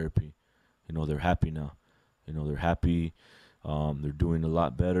go to therapy. You know, they're happy now. You know, they're happy. They're doing a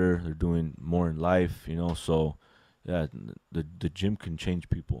lot better. They're doing more in life. You know, so yeah, the gym can change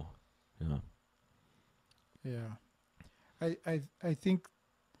people. Yeah. Yeah. I think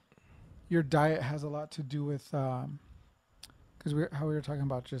your diet has a lot to do with because how we were talking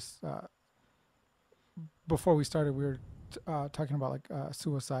about just before we started, we were talking about like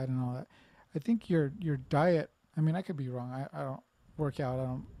suicide and all that. I think your diet. I mean, I could be wrong. I don't work out. I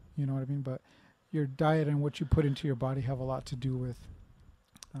don't. You know what I mean? But your diet and what you put into your body have a lot to do with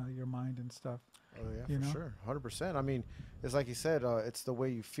your mind and stuff. Oh yeah, You for know? sure, 100%. I mean, it's like you said, it's the way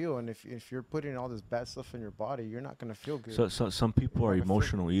you feel, and if you're putting all this bad stuff in your body, you're not gonna feel good. So some people You're are not gonna feel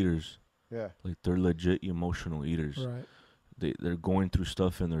emotional eaters. Yeah, Like they're legit emotional eaters. Right. They're going through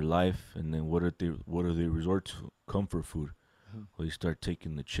stuff in their life, and then what do they resort to? Comfort food. Mhm. Well, they start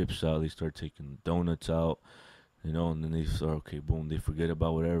taking the chips out, they start taking the donuts out, you know, and then they start, okay, boom, they forget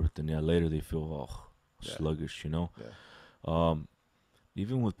about whatever. Then yeah, later they feel Yeah. sluggish, you know. yeah,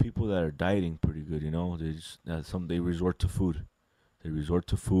 Even with people that are dieting pretty good, you know, they resort to food. They resort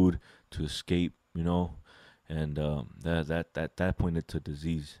to food to escape, you know, and that point it's a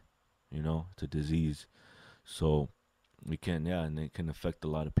disease, you know, it's a disease. So we can, yeah, and it can affect a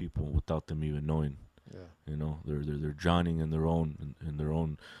lot of people without them even knowing. yeah. You know, they're drowning in their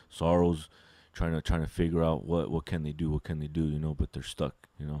own sorrows, trying to figure out what can they do, you know, but they're stuck,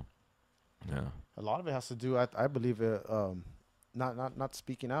 you know. Yeah. A lot of it has to do, I believe, not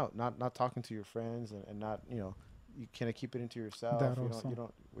speaking out, not talking to your friends, and not, you can't keep it into yourself. That You also.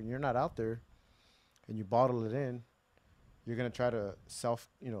 don't when you're not out there, and you bottle it in, you're gonna try to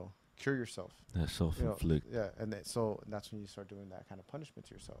cure yourself. That self-inflict. Yeah, and so that's when you start doing that kind of punishment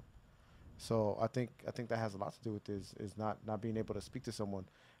to yourself. So I think that has a lot to do with this, is not being able to speak to someone.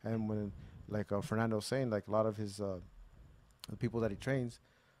 And when, like Fernando was saying, like a lot of his the people that he trains,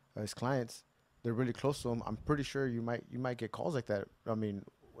 his clients, they're really close to him. I'm pretty sure you might get calls like that. I mean,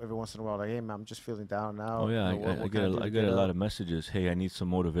 every once in a while, like, hey man, I'm just feeling down now. Oh yeah, What I can do I to get a up? lot of messages. Hey, I need some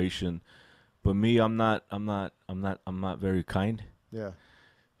motivation, but me, I'm not very kind, Yeah,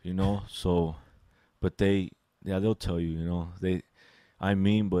 you know. So, but they'll tell you, you know, I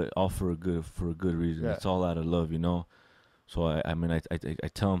mean, but all for a good reason. Yeah. It's all out of love, you know. So I mean, I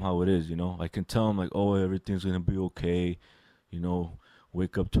tell them how it is, you know. I can tell them like, oh, everything's gonna be okay, you know.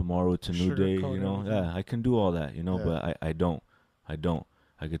 Wake up tomorrow, it's a new day, Sugarcoat you know. everything. Yeah, I can do all that, you know. Yeah. But I don't.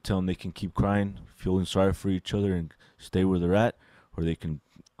 I could tell them they can keep crying, feeling sorry for each other, and stay where they're at, or they can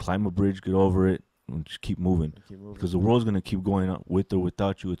climb a bridge, get over it, and just keep moving. keep moving. Because the world's gonna keep going up with or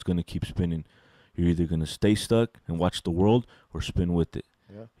without you. It's gonna keep spinning. You're either gonna stay stuck and watch the world, or spin with it.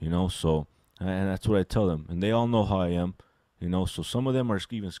 Yeah. You know. So, and that's what I tell them, and they all know how I am. You know. So some of them are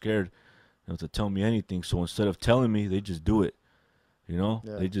even scared, you know, to tell me anything. So instead of telling me, they just do it. You know.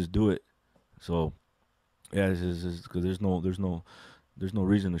 Yeah. They just do it. So, yeah, because there's no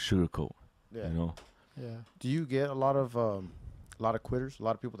reason to sugarcoat. Yeah. You know. Yeah. Do you get a lot of quitters? A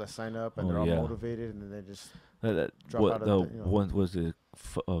lot of people that sign up and Oh, they're all yeah. motivated, and then they just drop What out of the the, one was it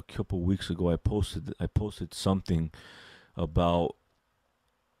a couple weeks ago? I posted something about,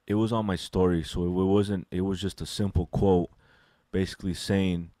 it was on my story, so it wasn't. It was just a simple quote, basically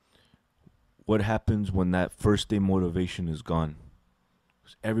saying, what happens when that first day motivation is gone?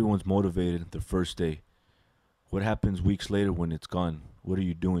 'Cause everyone's motivated the first day. What happens weeks later when it's gone? What are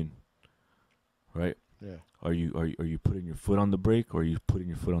you doing? Right? yeah. Are you putting your foot on the brake, or are you putting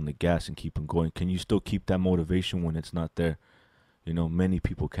your foot on the gas and keeping going? Can you still keep that motivation when it's not there? You know, many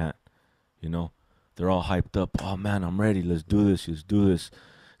people can't. You know, they're all hyped up. Oh man, I'm ready. Let's do this. Let's do this.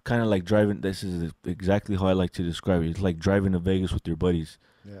 Kind of like driving. This is exactly how I like to describe it. It's like driving to Vegas with your buddies.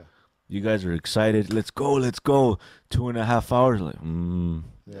 Yeah. You guys are excited. Let's go. 2.5 hours. Like,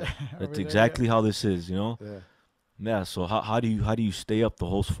 Yeah. that's exactly how this is. You know. Yeah. Yeah. So how do you stay up the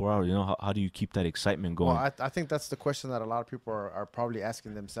whole 4 hours? You know, how do you keep that excitement going? Well, I think that's the question that a lot of people are probably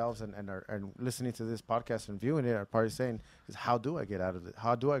asking themselves, and are listening to this podcast and viewing it, are probably saying, is how do I get out of it?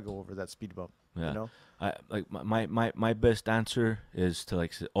 How do I go over that speed bump? Yeah. You know? I like my best answer is to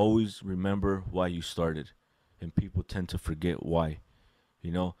always remember why you started, and people tend to forget why.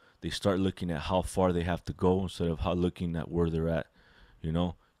 You know, they start looking at how far they have to go instead of looking at where they're at. You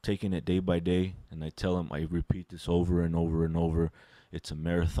know, taking it day by day, and I tell them, I repeat this over and over and over. It's a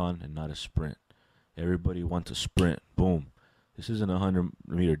marathon and not a sprint. Everybody wants a sprint. Boom. This isn't a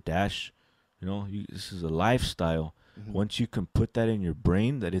 100-meter dash. You know, this is a lifestyle. Mhm. Once you can put that in your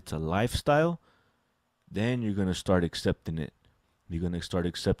brain that it's a lifestyle, then you're gonna start accepting it. You're gonna start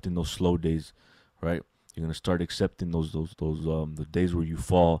accepting those slow days, right? You're gonna start accepting those the days where you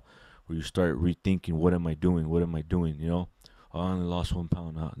fall, where you start rethinking, what am I doing? What am I doing? You know, oh, I only lost 1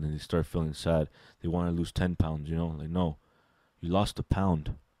 pound, and then they start feeling sad. They want to lose 10 pounds. You know, like, no, you lost a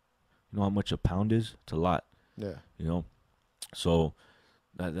pound. You know how much a pound is? It's a lot. Yeah. You know, so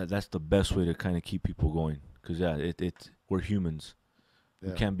that's the best way to kind of keep people going. Cause yeah, we're humans. Yeah.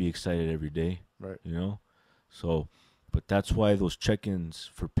 We can't be excited every day, Right. you know? So, but that's why those check-ins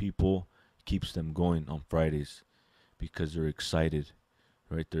for people keeps them going on Fridays, because they're excited,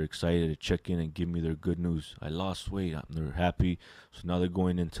 right? They're excited to check in and give me their good news. I lost weight. They're happy. So now they're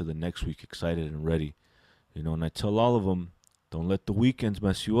going into the next week excited and ready, you know? And I tell all of them, don't let the weekends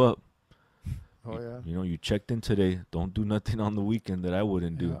mess you up. Oh, yeah. You know, you checked in today. Don't do nothing on the weekend that I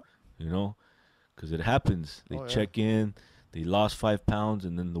wouldn't do, you know? Because it happens. They check in. They lost 5 pounds,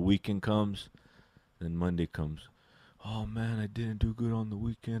 and then the weekend comes. Then Monday comes. Oh, man, I didn't do good on the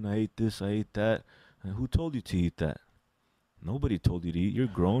weekend. I ate this, I ate that. And who told you to eat that? Nobody told you to eat. You're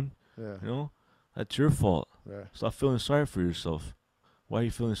grown. Yeah. You know? That's your fault. Yeah. Stop feeling sorry for yourself. Why are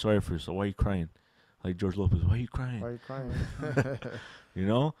you feeling sorry for yourself? Why are you crying? Like George Lopez, why are you crying? Why are you crying? You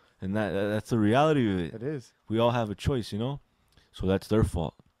know? And that's the reality of it. It is. We all have a choice, you know? So that's their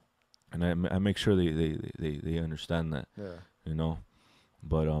fault. And I make sure they understand that, Yeah. you know?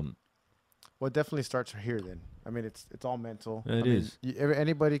 But Well, it definitely starts here then. I mean, it's all mental. It is.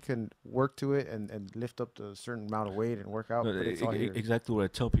 Anybody can work to it and lift up to a certain amount of weight and work out. no, But it's all here. exactly what I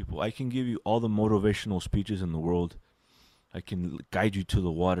tell people. I can give you all the motivational speeches in the world. I can guide you to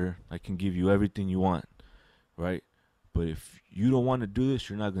the water. I can give you everything you want, right? But if you don't want to do this,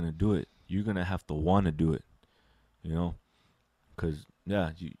 you're not going to do it. You're going to have to want to do it, you know? Because,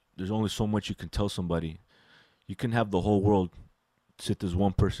 there's only so much you can tell somebody. You can have the whole world sit this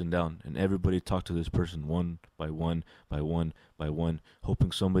one person down and everybody talk to this person one by one by one by one,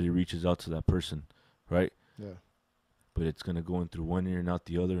 hoping somebody reaches out to that person, right? Yeah. But it's going to go in through one ear and out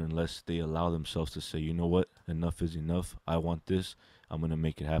the other unless they allow themselves to say, you know what, enough is enough. I want this. I'm going to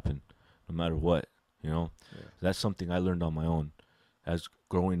make it happen no matter what, you know? Yeah. That's something I learned on my own. As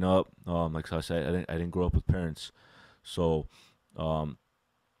growing up, like I said, I didn't grow up with parents. So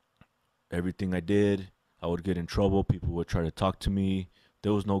everything I did, I would get in trouble. People would try to talk to me.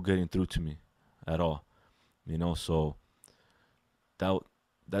 There was no getting through to me at all, you know? So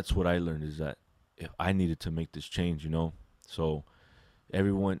that's what I learned, is that if I needed to make this change, you know? So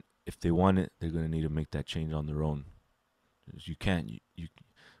everyone, if they want it, they're going to need to make that change on their own. You can't, you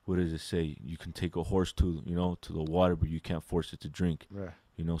what does it say? You can take a horse to the water, but you can't force it to drink, Yeah.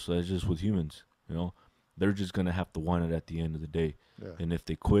 you know? So that's just with humans, you know? They're just going to have to want it at the end of the day. Yeah. And if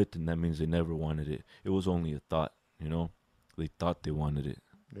they quit, then that means they never wanted it. It was only a thought, you know? They thought they wanted it.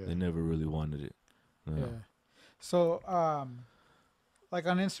 Yeah. They never really wanted it. Yeah. So, like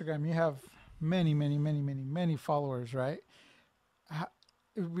on Instagram, you have many followers, right?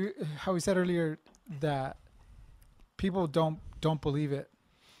 How we said earlier that people don't believe it,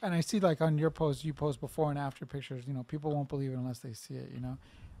 and I see like on your post, you post before and after pictures. You know, people won't believe it unless they see it. You know,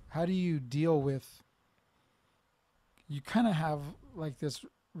 how do you deal with? You kind of have like this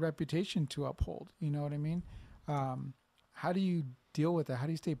reputation to uphold. You know what I mean? How do you deal with that? How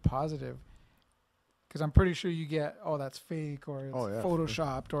do you stay positive? Because I'm pretty sure you get, oh, that's fake, or it's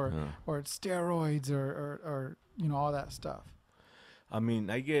photoshopped, or it's steroids, or all that stuff. I mean,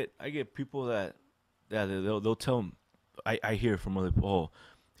 I get people that they'll tell them. I hear from other people, oh,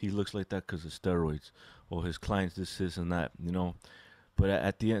 he looks like that because of steroids, or his clients this and that, you know. But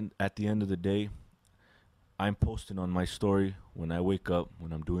at the end of the day, I'm posting on my story when I wake up,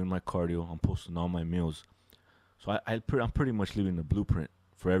 when I'm doing my cardio. I'm posting all my meals, so I'm pretty much leaving a blueprint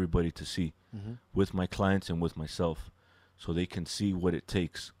for everybody to see, with my clients and with myself, so they can see what it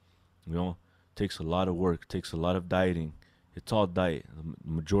takes. You know, it takes a lot of work, it takes a lot of dieting. It's all diet. The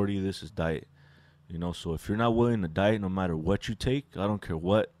majority of this is diet. You know, so if you're not willing to diet, no matter what you take, I don't care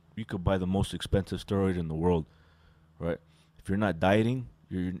what, you could buy the most expensive steroid in the world, right? If you're not dieting,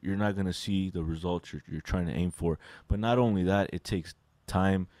 you're not gonna see the results you're trying to aim for. But not only that, it takes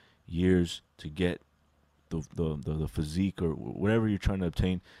time, years to get the physique or whatever you're trying to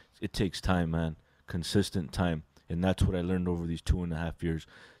obtain. It takes time, man. Consistent time. And that's what I learned over these 2.5 years.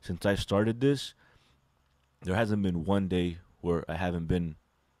 Since I started this, there hasn't been one day where I haven't been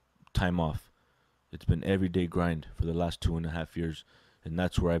time off. It's been everyday grind for the last 2.5 years. And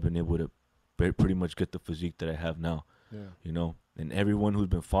that's where I've been able to pretty much get the physique that I have now. Yeah. You know, and everyone who's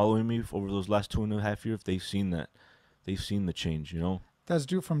been following me over those last 2.5 years, they've seen that. They've seen the change, you know. That's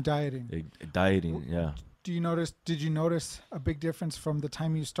due from dieting. Dieting, yeah. Did you notice a big difference from the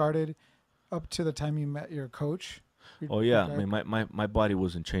time you started up to the time you met your coach? Oh yeah, I mean my body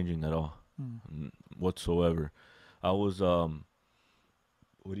wasn't changing at all, whatsoever. I was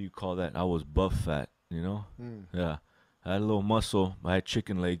what do you call that? I was buff fat, you know. Yeah, I had a little muscle. I had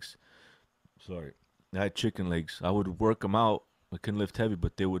chicken legs. Sorry, I had chicken legs. I would work them out. I couldn't lift heavy,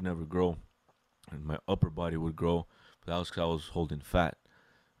 but they would never grow, and my upper body would grow. But that was 'cause I was holding fat,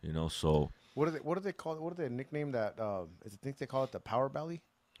 you know. So What do they call it? What do they nickname that? I think they call it the power belly.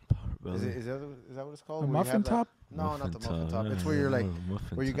 Belly. Is that what it's called? A Where you muffin have that- top? No, not the muffin top. Yeah, It's where you're like,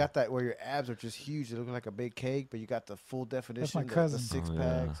 muffin where you top. got that, where your abs are just huge. They look like a big cake, but you got the full definition, the cousin. six Oh, packs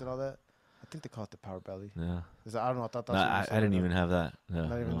yeah. and all that. I think they call it the power belly. Yeah. I don't know. I thought that's Nah, what you I said didn't right even now. have that. Yeah,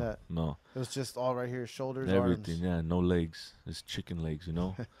 Not even no, that? No. It was just all right here, shoulders, Everything. arms. Yeah, no legs. It's chicken legs, you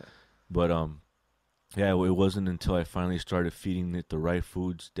know. But yeah, it wasn't until I finally started feeding it the right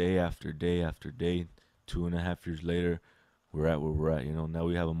foods day after day after day. 2.5 years later, we're at where we're at. You know, now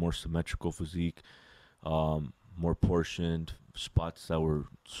we have a more symmetrical physique, more portioned, spots that were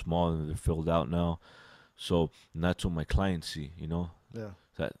small and they're filled out now. So and that's what my clients see. You know, Yeah.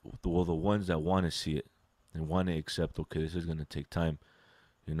 that the ones that want to see it and want to accept. Okay, this is gonna take time.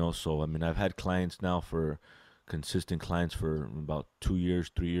 You know, so I mean, I've had clients now for consistent clients for about 2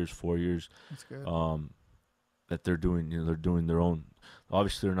 years, 3 years, 4 years. That's good. That they're doing, they're doing their own.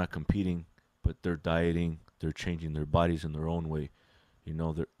 Obviously, they're not competing, but they're dieting. They're changing their bodies in their own way. You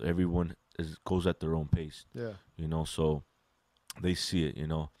know, everyone goes at their own pace. Yeah. You know, so they see it. You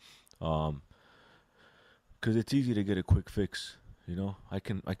know, because it's easy to get a quick fix. You know, I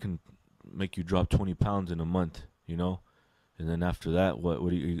can make you drop 20 pounds in a month. You know, and then after that, what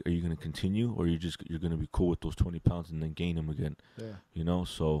are you going to continue, or you're going to be cool with those 20 pounds and then gain them again? Yeah. You know,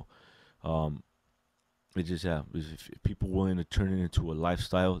 so it just if people willing to turn it into a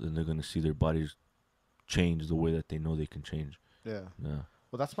lifestyle, then they're gonna see their bodies change the way that they know they can change. Yeah. Yeah.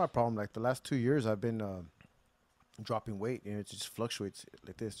 Well, that's my problem. Like the last 2 years, I've been dropping weight, and it just fluctuates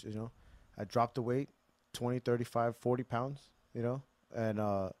like this. You know, I dropped the weight 20, 35, 40 pounds. You know, and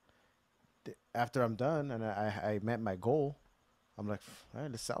after I'm done and I met my goal, I'm like, all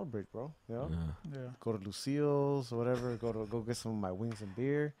right, let's celebrate, bro. You know, Yeah. Yeah. go to Lucille's or whatever. Go get some of my wings and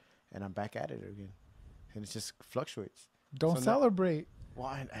beer, and I'm back at it again. And it just fluctuates. Don't So now- celebrate. Well,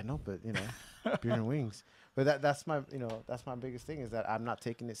 I know, but you know, beer and wings. But that's my that's my biggest thing, is that I'm not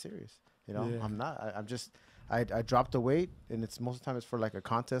taking it serious. You know, Yeah. I'm not. I'm just I dropped the weight, and it's most of the time it's for like a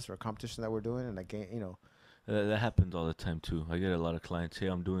contest or a competition that we're doing, and I gain. You know, That happens all the time too. I get a lot of clients. Hey,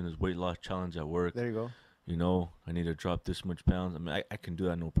 I'm doing this weight loss challenge at work. there you go. You know, I need to drop this much pounds. I mean, I can do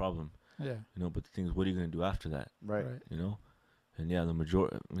that, no problem. Yeah. You know, but the thing is, what are you gonna do after that? Right. You know, and yeah, the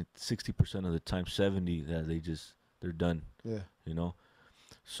majority, I mean, 60% of the time, 70 that they're done. Yeah. You know,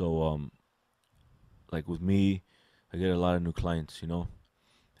 so like with me, I get a lot of new clients. You know,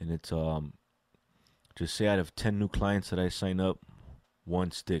 and it's just say out of 10 new clients that I sign up,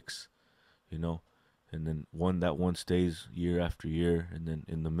 one sticks. You know. And then one stays year after year, and then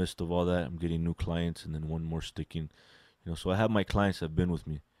in the midst of all that, I'm getting new clients, and then one more sticking, you know. So I have my clients that have been with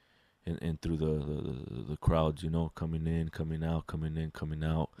me, and through the crowds, you know, coming in, coming out, coming in, coming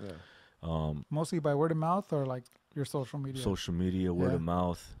out. Yeah. Mostly by word of mouth or like your social media. Social media, word Yeah. of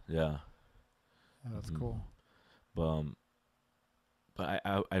mouth, yeah. Yeah, that's Mhm. cool. But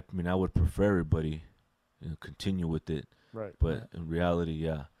I mean, I would prefer everybody, you know, continue with it. Right. But Right. in reality,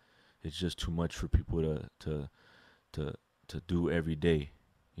 yeah, it's just too much for people to do every day.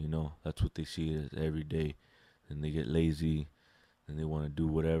 You know, that's what they see as every day. And they get lazy, and they want to do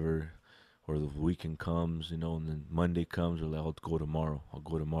whatever. Or the weekend comes, you know, and then Monday comes, they're like, I'll go tomorrow.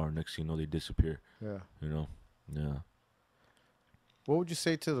 Next thing you know, they disappear. Yeah. You know, yeah. What would you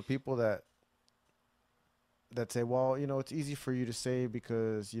say to the people that say, well, you know, it's easy for you to say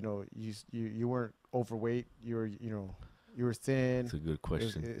because you know you weren't overweight, you were thin. That's a good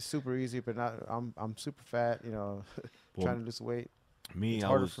question. It's super easy, but not. I'm super fat. You know, Well, trying to lose weight. Me, It's I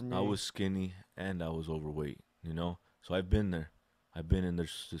harder was for me. I was skinny and I was overweight, you know. So I've been there. I've been in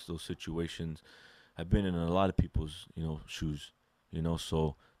those situations. I've been in a lot of people's, you know, shoes, you know.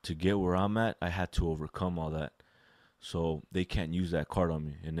 So to get where I'm at, I had to overcome all that. So they can't use that card on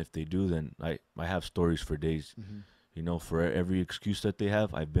me, and if they do, then I have stories for days, Mm-hmm. you know. For every excuse that they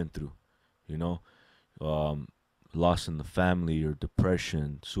have, I've been through, you know. Loss in the family or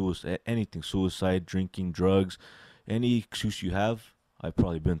depression, suicide, anything, suicide, drinking, drugs, any excuse you have, I've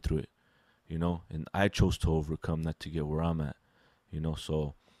probably been through it, you know, and I chose to overcome that to get where I'm at, you know.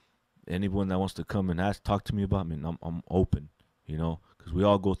 So anyone that wants to come and talk to me about me, I'm open, you know, because we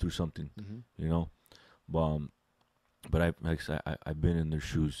all go through something, Mm-hmm. you know. But I've been in their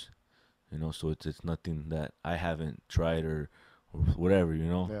shoes, you know, so it's nothing that I haven't tried or whatever, you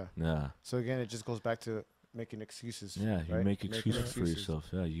know. Yeah. So again, it just goes back to making excuses. Yeah, you right? make Making excuses for yourself.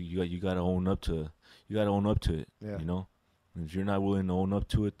 Yeah, you gotta own up to it. Yeah. You know, and if you're not willing to own up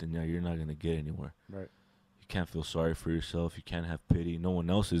to it, then yeah, you're not gonna get anywhere. Right. You can't feel sorry for yourself. You can't have pity. No one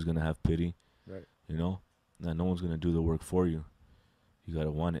else is gonna have pity. Right. You know, no one's gonna do the work for you. You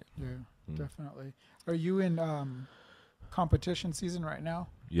gotta want it. Yeah, Mm. definitely. Are you in competition season right now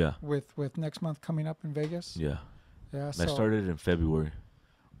Yeah. with next month coming up in Vegas. Yeah. Yeah. I So started in February.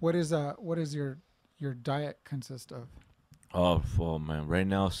 what is your diet consist of? Oh man! Right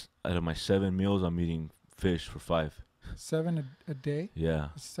now, out of my 7 meals, I'm eating fish for 5. 7 a day? Yeah.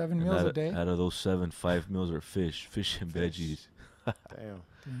 7 And meals a day? Out of those 7, 5 meals are fish and Fish. veggies. Damn.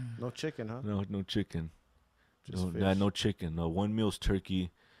 Damn. No chicken, huh? No chicken. Just fish. No chicken. No, one meal's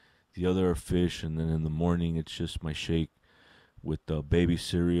turkey, the other are fish, and then in the morning it's just my shake with baby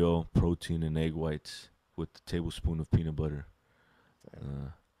cereal, protein, and egg whites with a tablespoon of peanut butter.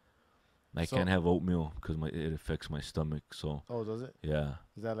 Damn. I So- can't have oatmeal because it affects my stomach. So Oh, does it? yeah,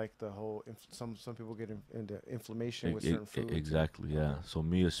 Is that like the whole? Some people get into inflammation E- with e- certain foods. exactly. Yeah. Okay. So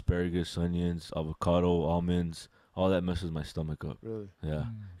me, asparagus, onions, avocado, almonds, all that messes my stomach up. Really? Yeah,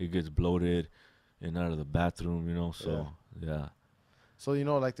 Mm. it gets bloated and out of the bathroom. So yeah. So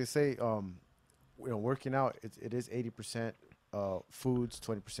like they say, working out it is 80% foods,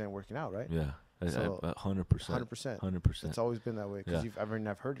 20% working out, right? Yeah, So, 100%. 100%. 100%. It's always been that way because Yeah.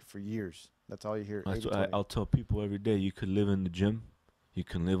 I've heard it for years. That's all you hear. That's 80, what 20. I'll tell people every day. You could live in the gym, you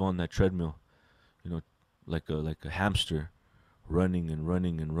can live on that treadmill, like a hamster, running and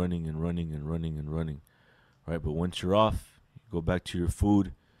running and running and running and running and running, right? But once you're off, you go back to your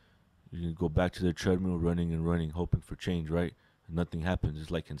food. You can go back to the treadmill, running and running, hoping for change, right? And nothing happens.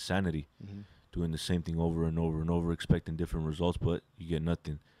 It's like insanity, Mhm. doing the same thing over and over and over, expecting different results, but you get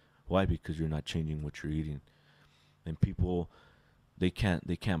nothing. Why? Because you're not changing what you're eating. And people, they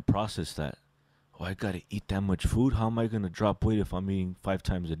can't process that. Oh, I gotta eat that much food. How am I gonna drop weight if I'm eating 5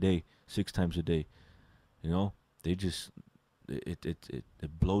 times a day, 6 times a day? They just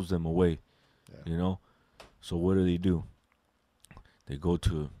it blows them away. Yeah. So what do? They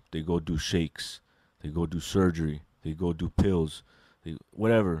go do shakes, they go do surgery, they go do pills,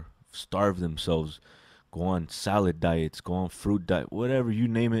 whatever, starve themselves, go on salad diets, go on fruit diet, whatever, you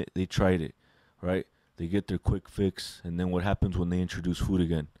name it, they tried it, right? They get their quick fix, and then what happens when they introduce food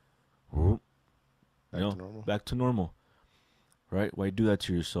again? Whoop. Back to normal. Back to normal, right? Why do that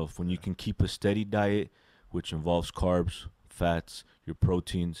to yourself when you can keep a steady diet, which involves carbs, fats, your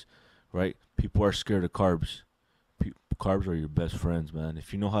proteins, right? People are scared of carbs. Carbs are your best friends, man.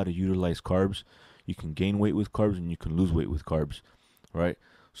 If you know how to utilize carbs, you can gain weight with carbs and you can lose weight with carbs, right?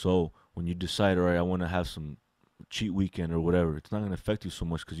 So when you decide, all right, I want to have some cheat weekend or whatever, it's not going to affect you so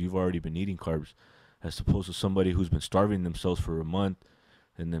much because you've already been eating carbs, as opposed to somebody who's been starving themselves for a month,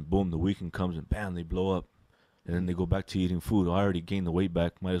 and then boom, the weekend comes and bam, they blow up, and then they go back to eating food. Oh, I already gained the weight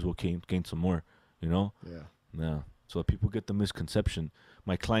back, might as well gain some more, Yeah. Yeah. So people get the misconception.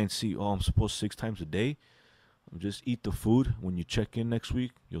 My clients see, oh, I'm supposed 6 times a day. Just eat the food. When you check in next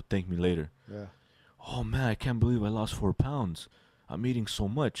week, you'll thank me later. Yeah. Oh man, I can't believe I lost 4 pounds. I'm eating so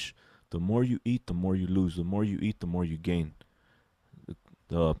much. The more you eat, the more you lose. The more you eat, the more you gain.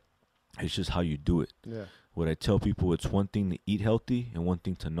 It's just how you do it. Yeah. What I tell people, it's one thing to eat healthy and one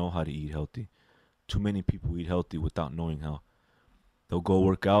thing to know how to eat healthy. Too many people eat healthy without knowing how. They'll go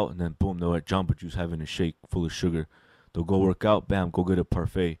work out and then boom, they're at Jamba Juice having a shake full of sugar. They'll go work out, bam, go get a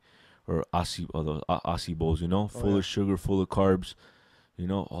parfait or Aussie bowls, full yeah. of sugar, full of carbs.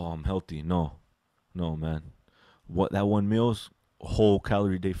 Oh, I'm healthy. No, man. What that one meal's a whole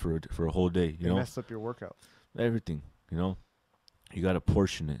calorie day for a whole day. It messed up your workout. Everything. You gotta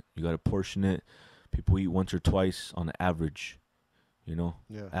portion it. People eat once or twice on average. Yeah.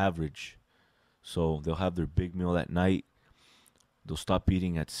 Average. So they'll have their big meal at night. They'll stop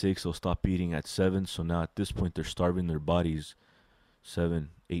eating at 6. They'll stop eating at 7. So now at this point, they're starving their bodies. 7,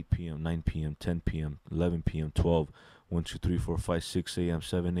 8 p.m., 9 p.m., 10 p.m., 11 p.m., 12, 1, 2, 3, 4, 5, 6 a.m.,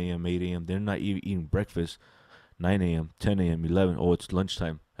 7 a.m., 8 a.m. They're not even eating breakfast. 9 a.m., 10 a.m., 11. Oh, it's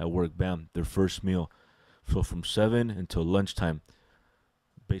lunchtime at work. Bam, their first meal. So from 7 until lunchtime,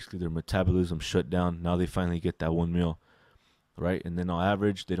 basically their metabolism shut down. Now they finally get that one meal, right? And then on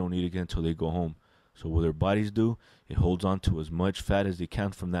average, they don't eat again until they go home. So what their bodies do, it holds on to as much fat as they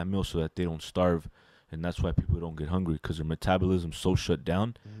can from that meal so that they don't starve. And that's why people don't get hungry, because their metabolism's so shut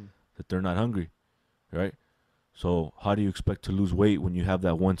down that they're not hungry, right? So how do you expect to lose weight when you have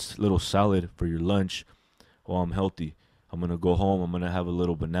that one little salad for your lunch? Oh, I'm healthy. I'm going to go home. I'm going to have a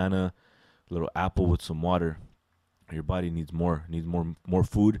little banana, a little apple with some water. Your body needs more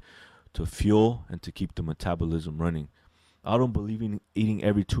food to fuel and to keep the metabolism running. I don't believe in eating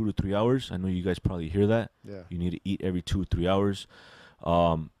every 2 to 3 hours. I know you guys probably hear that. Yeah. You need to eat every 2 or 3 hours.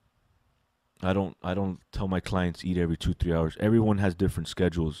 I don't tell my clients eat every 2, 3 hours. Everyone has different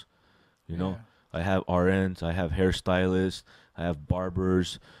schedules. Yeah. I have RNs, I have hairstylists, I have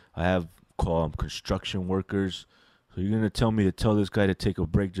barbers, I have construction workers. So you're gonna tell me to tell this guy to take a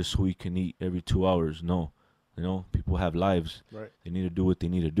break just so he can eat every 2 hours? No, You know, people have lives. Right. They need to do what they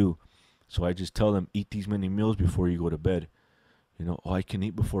need to do. So I just tell them, eat these many meals before you go to bed. You know, oh, I can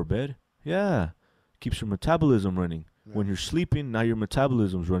eat before bed? Yeah. Keeps your metabolism running. Yeah. When you're sleeping, now your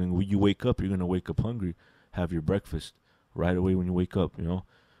metabolism's running. When you wake up, you're going to wake up hungry. Have your breakfast right away when you wake up, you know,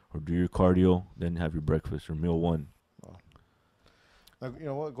 or do your cardio, then have your breakfast or meal one. Wow. Like, you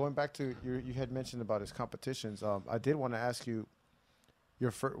know what? Going back to you had mentioned about his competitions. I did want to ask you,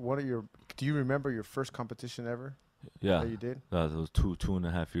 do you remember your first competition ever? Yeah. That you did? That was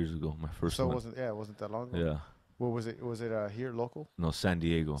 2.5 years ago, my first one. So it wasn't that long ago? Yeah. What was it? Was it here local? No, San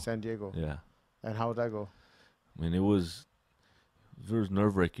Diego. San Diego. Yeah. And how would that go? I mean, it was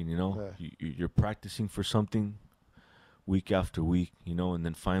nerve-wracking, you know. Yeah. You're practicing for something week after week, you know, and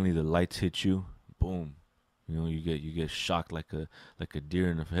then finally the lights hit you, boom. You know, you get shocked like a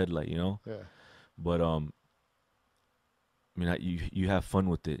deer in a headlight, you know. Yeah. But I mean, you have fun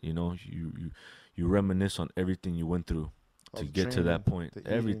with it, you know. You reminisce on everything you went through to get to that point.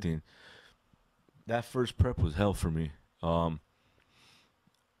 Everything. That first prep was hell for me. I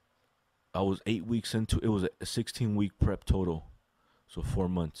was 8 weeks into it. Was a 16-week prep total, so 4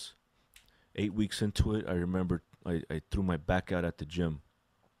 months. 8 weeks into it, I remember I threw my back out at the gym,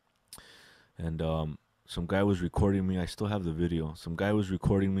 and some guy was recording me. I still have the video. Some guy was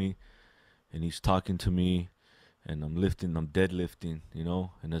recording me, and he's talking to me, and I'm deadlifting, you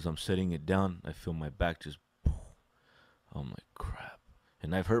know. And as I'm setting it down, I feel my back just. I'm like, crap.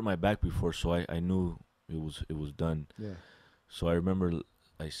 And I've hurt my back before, so I knew it was done. Yeah. So I remember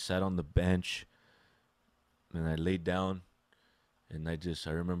I sat on the bench, and I laid down, and I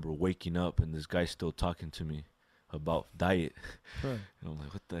remember waking up, and this guy's still talking to me about diet. Huh. And I'm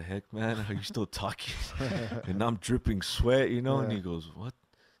like, what the heck, man? Are you still talking? And I'm dripping sweat, you know? Yeah. And he goes, what?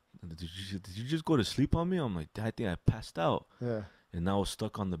 Did you just go to sleep on me? I'm like, I think I passed out. Yeah. And I was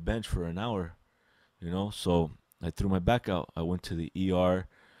stuck on the bench for an hour, you know? So I threw my back out. I went to the ER,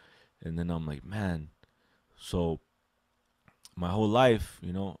 and then I'm like, man. So my whole life,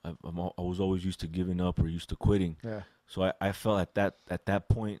 you know, I was always used to giving up or used to quitting. Yeah. So I felt at that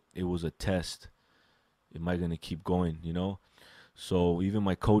point it was a test. Am I gonna keep going, you know? So even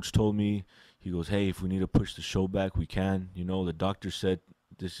my coach told me, he goes, hey, if we need to push the show back, we can. You know, the doctor said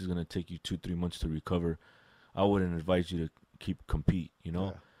this is gonna take you 2-3 months to recover. I wouldn't advise you to compete, you know?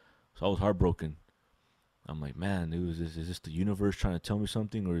 Yeah. So I was heartbroken. I'm like, man, is this the universe trying to tell me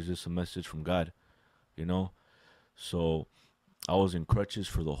something, or is this a message from God, you know? So I was in crutches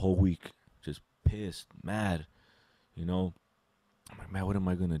for the whole week, just pissed, mad, you know? I'm like, man, what am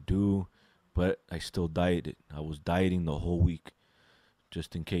I going to do? But I still dieted. I was dieting the whole week,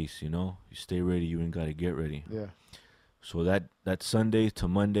 just in case, you know? You stay ready, you ain't got to get ready. Yeah. So that Sunday to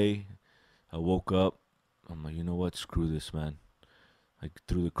Monday, I woke up. I'm like, you know what? Screw this, man. I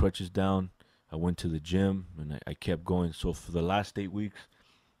threw the crutches down. I went to the gym, and I kept going. So for the last 8 weeks,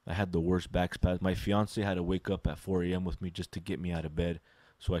 I had the worst back spasm. My fiance had to wake up at 4 a.m. with me just to get me out of bed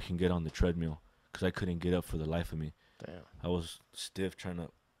so I can get on the treadmill, because I couldn't get up for the life of me. Damn. I was stiff trying to.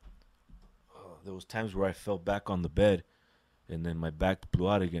 There was times where I fell back on the bed, and then my back blew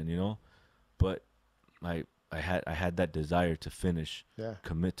out again, you know. But I had that desire to finish, Yeah.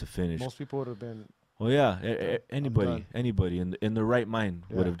 commit to finish. Most people would have been. Well, yeah, done. anybody in the right mind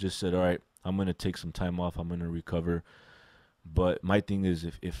would Yeah. have just said, all right, I'm gonna take some time off. I'm gonna recover. But my thing is,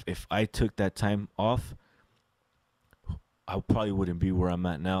 if I took that time off, I probably wouldn't be where I'm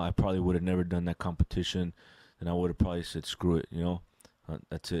at now. I probably would have never done that competition, and I would have probably said, screw it, you know,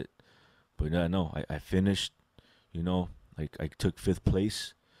 that's it. But yeah, no, I finished, you know, like I took 5th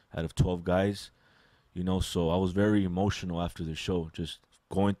place out of 12 guys, you know, so I was very emotional after the show, just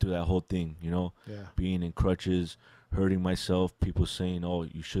going through that whole thing, you know, Yeah. being in crutches, hurting myself, people saying, oh,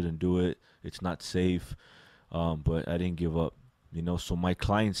 you shouldn't do it, it's not safe. But I didn't give up, you know. So my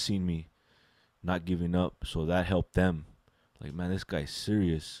clients seen me not giving up, so that helped them. Like, man, this guy's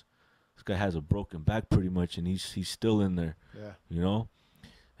serious. This guy has a broken back pretty much, and he's still in there, Yeah. you know.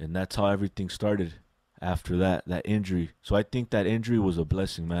 And that's how everything started after that injury. So I think that injury was a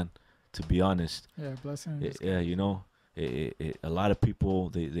blessing, man, to be honest. Yeah, blessing. Yeah, you know, a lot of people,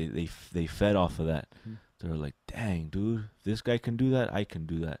 they fed off of that. Mhm. They're like, dang, dude, if this guy can do that, I can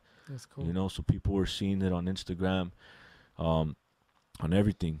do that. That's cool. You know, so people were seeing it on Instagram, on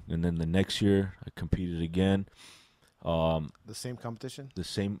everything. And then the next year, I competed again. The same competition? The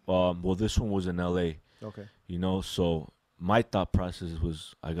same. Well, this one was in LA. Okay. You know, so my thought process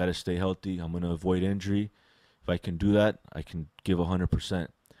was, I gotta stay healthy. I'm gonna avoid injury. If I can do that, I can give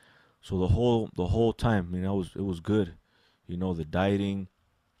 100%. So the whole time, I mean, it was good. You know, the dieting.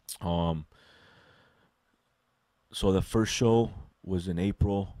 So the first show was in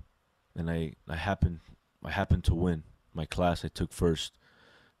April, and I happened I happened to win my class. I took first.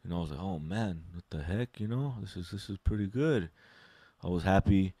 I was like, oh man, what the heck? This is pretty good. I was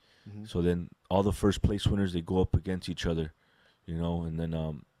happy. Mm-hmm. So then all the first place winners, they go up against each other, and then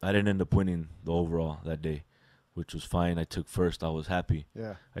I didn't end up winning the overall that day, which was fine. I took first. I was happy.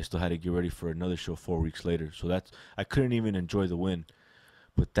 Yeah. I still had to get ready for another show 4 weeks later. So I couldn't even enjoy the win.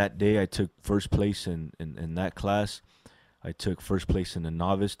 But that day I took first place in that class. I took first place in the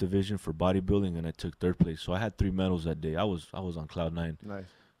novice division for bodybuilding, and I took third place. So I had 3 medals that day. I was on cloud 9. Nice.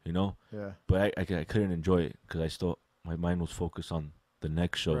 Yeah. But I couldn't enjoy it because my mind was focused on the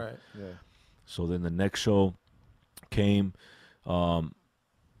next show. Right. Yeah. So then the next show came.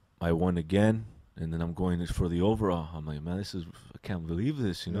 I won again, and then I'm going for the overall. I'm like, man, I can't believe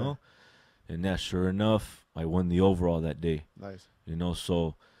this, you know? And yeah, sure enough, I won the overall that day. Nice.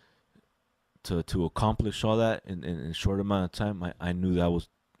 So to accomplish all that in a short amount of time, I knew that was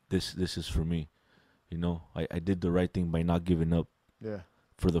this is for me. I did the right thing by not giving up. Yeah.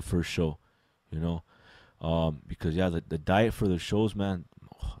 For the first show, because the diet for the shows, man,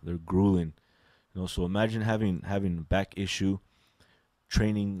 they're grueling, So imagine having back issue,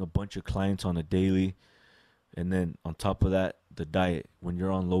 training a bunch of clients on a daily, and then on top of that, the diet. When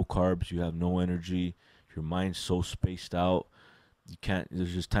you're on low carbs, you have no energy. Your mind's so spaced out. You can't.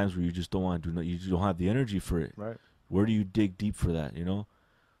 There's just times where you just don't want to do. You just don't have the energy for it. Right. Where do you dig deep for that?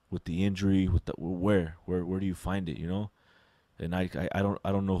 With the injury, where do you find it? And I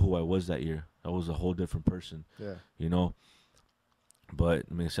don't know who I was that year. I was a whole different person. Yeah. But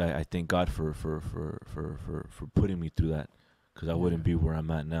I thank God for putting me through that, because I wouldn't be where I'm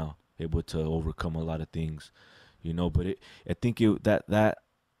at now, able to overcome a lot of things, But I think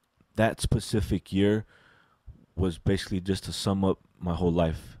that specific year was basically just to sum up my whole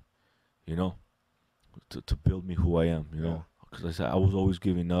life, to build me who I am, Because I said I was always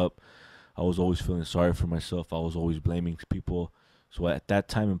giving up. I was always feeling sorry for myself. I was always blaming people. So at that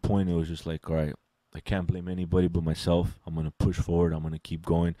time and point, it was just like, all right, I can't blame anybody but myself. I'm going to push forward. I'm going to keep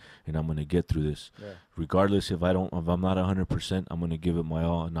going, and I'm going to get through this. Yeah. Regardless if I'm not 100%, I'm going to give it my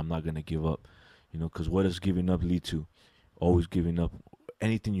all, and I'm not going to give up. Because what does giving up lead to? Always giving up.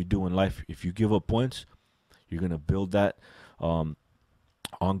 Anything you do in life, if you give up once, you're going to build that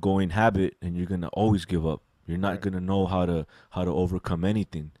ongoing habit, and you're going to always give up. You're not going to know how to overcome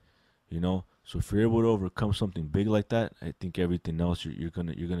anything. So if you're able to overcome something big like that, I think everything else you're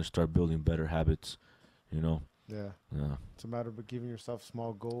gonna start building better habits, Yeah. Yeah. It's a matter of giving yourself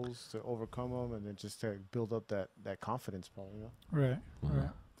small goals to overcome them, and then just to build up that confidence, probably. Right. Uh-huh. Right.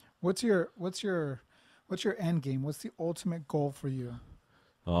 What's your end game? What's the ultimate goal for you?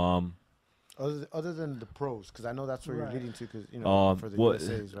 Other than the pros, because I know that's where you're leading to, because for the well,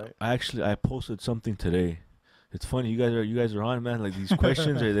 USAs, right? I posted something today. It's funny, you guys are on, man. Like, these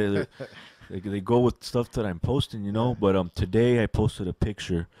questions they go with stuff that I'm posting, But today I posted a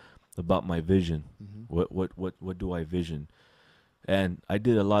picture about my vision. Mm-hmm. What do I vision? And I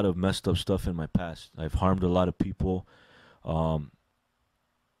did a lot of messed up stuff in my past. I've harmed a lot of people. I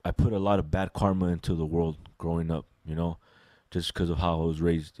put a lot of bad karma into the world growing up, just because of how I was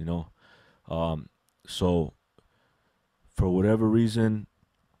raised, So for whatever reason,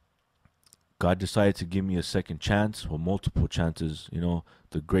 God decided to give me a second chance, or multiple chances,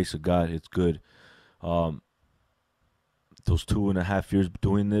 the grace of God, it's good. Those 2.5 years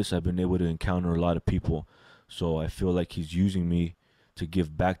doing this, I've been able to encounter a lot of people. So I feel like he's using me to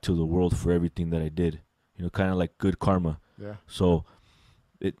give back to the world for everything that I did, kind of like good karma. Yeah. So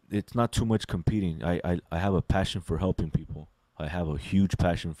it's not too much competing. I have a passion for helping people. I have a huge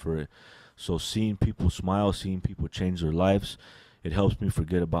passion for it. So seeing people smile, seeing people change their lives, it helps me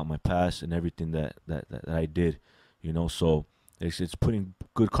forget about my past and everything that I did, So it's putting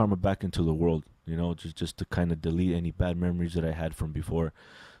good karma back into the world, just to kind of delete any bad memories that I had from before.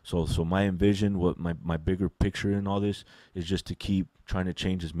 So my envision, what my bigger picture in all this is just to keep trying to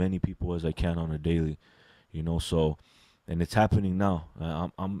change as many people as I can on a daily, So, and it's happening now.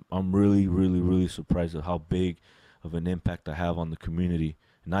 I'm really, really, really surprised at how big of an impact I have on the community,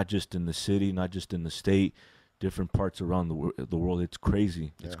 not just in the city, not just in the state. Different parts around the world. It's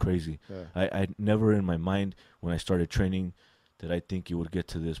crazy. It's crazy. Yeah. I never in my mind when I started training did I think it would get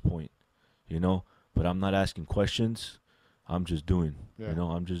to this point, But I'm not asking questions. I'm just doing. Yeah.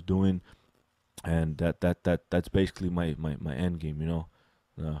 I'm just doing, and that's basically my end game.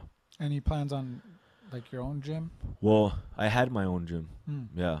 Any plans on like your own gym? Well, I had my own gym.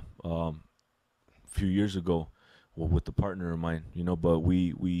 Yeah. A few years ago, with a partner of mine. But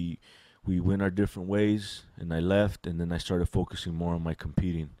we went our different ways, and I left, and then I started focusing more on my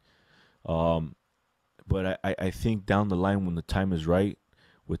competing. But I think down the line, when the time is right,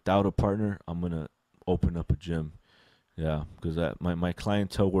 without a partner, I'm going to open up a gym. Yeah, because my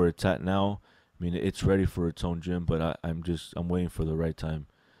clientele where it's at now, I mean, it's ready for its own gym, but I'm waiting for the right time,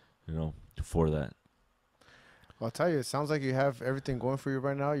 for that. Well, I'll tell you, it sounds like you have everything going for you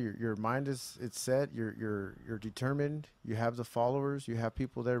right now. Your mind it's set. You're determined. You have the followers. You have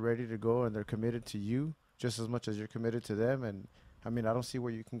people there ready to go, and they're committed to you just as much as you're committed to them. And I mean, I don't see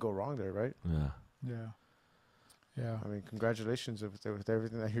where you can go wrong there, right? Yeah. Yeah. Yeah. I mean, congratulations with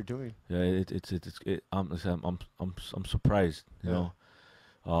everything that you're doing. Yeah, I'm surprised, you know.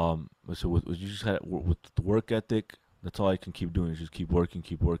 So with you just had with the work ethic, that's all I can keep doing is just keep working.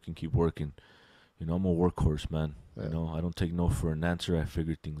 You know, I'm a workhorse, man. Yeah. You know, I don't take no for an answer. I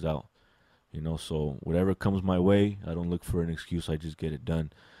figure things out. You know, so whatever comes my way, I don't look for an excuse. I just get it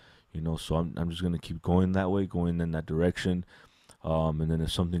done. You know, so I'm just gonna keep going that way, going in that direction. And then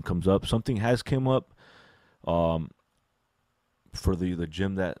if something comes up, something has came up. For the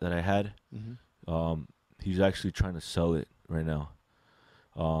gym that I had, he's actually trying to sell it right now.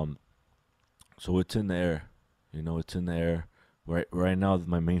 So it's in the air, you know, it's in the air. Right now,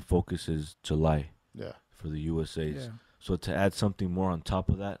 my main focus is July. Yeah. For the USAs. Yeah. So to add something more on top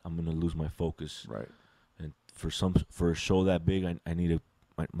of that, I'm gonna lose my focus. Right. And for a show that big, I need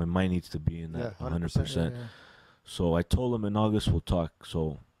my mind needs to be in that 100%. Yeah. So I told him in August we'll talk.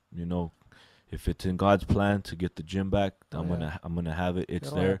 So, you know, if it's in God's plan to get the gym back, I'm gonna have it. It's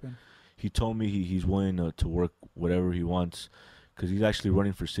That'll there. happen. He told me he's willing to work whatever he wants, because he's actually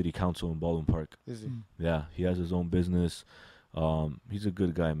running for city council in Baldwin Park. Is he? Yeah, he has his own business. He's a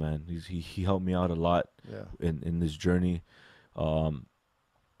good guy, man. He helped me out a lot in this journey.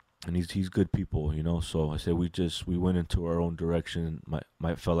 And he's good people, you know. So I said we went into our own direction.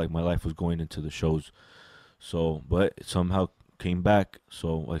 My felt like my life was going into the shows. So, but it somehow came back.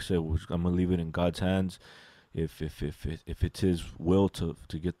 So like I said, I'm gonna leave it in God's hands. If it's His will to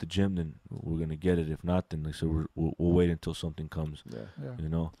get the gym, then we're gonna get it. If not, then like I said, we'll wait until something comes. Yeah. You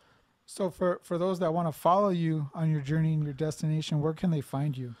know. So for those that want to follow you on your journey and your destination, where can they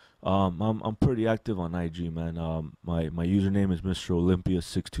find you? I'm pretty active on IG, man. My username is Mr. Olympia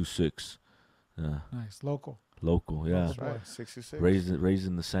 626. Yeah. Nice, local. Local, yeah. That's right. 626. Raised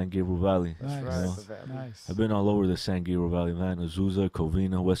in the San Gabriel Valley. That's Nice. right. You know? The valley. Nice. I've been all over the San Gabriel Valley, man. Azusa,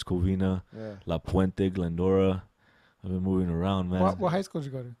 Covina, West Covina, Yeah. La Puente, Glendora. I've been moving around, man. What high school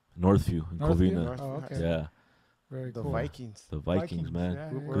did you go to? Northview in Northview? Covina. Oh, okay. Yeah, Very The cool. Vikings. the Vikings, man. Yeah,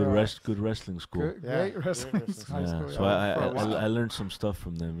 Good wrestling school. Good, Yeah, great great wrestling wrestling high Yeah, school. so I learned some stuff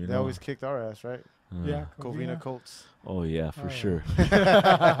from them. You They know, always kicked our ass, right? Yeah, Covina Colts. Oh yeah, for Oh, sure.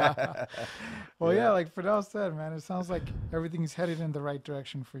 Well, yeah, like Fidel said, man, it sounds like everything's headed in the right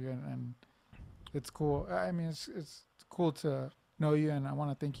direction for you, and it's cool. I mean, it's cool to know you, and I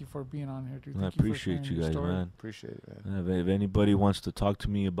want to thank you for being on here, dude. I Thank you for appreciate sharing you your guys, story. man. Appreciate it, man. If anybody wants to talk to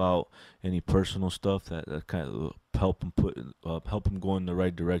me about any personal stuff that kind of help them go in the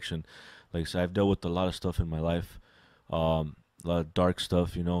right direction, like I said, I've dealt with a lot of stuff in my life, a lot of dark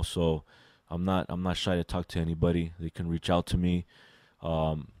stuff, you know. So I'm not shy to talk to anybody. They can reach out to me.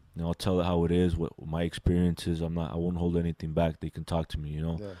 You know, I'll tell it how it is, what my experience is. I won't hold anything back. They can talk to me, you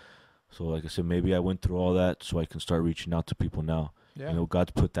know. Yeah. So like I said, maybe I went through all that so I can start reaching out to people now. Yeah. You know,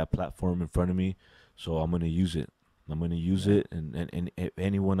 God's put that platform in front of me, so I'm gonna use it. I'm gonna use it, and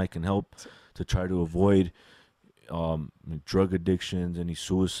anyone I can help to try to avoid drug addictions, any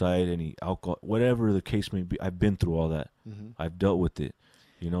suicide, any alcohol, whatever the case may be. I've been through all that. I've dealt with it,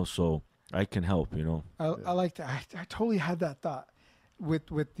 you know, so I can help, you know. I like that. I totally had that thought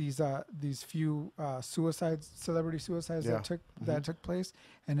with these few celebrity suicides that took place,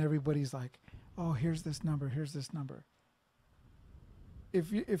 and everybody's like, oh, here's this number.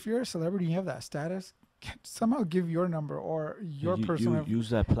 If you're a celebrity, you have that status, somehow give your number or your personal. Use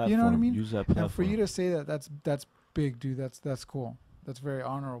that platform. You know what I mean? Use that platform. And for you to say that's big, dude. That's cool. That's very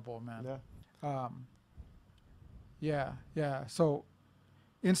honorable, man. Yeah. Yeah. So,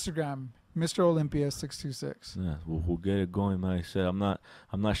 Instagram, Mr. Olympia 626. Yeah, we'll get it going, man. Like I said, I'm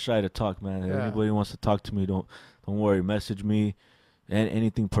not shy to talk, man. If Yeah. anybody wants to talk to me, don't worry. Message me, and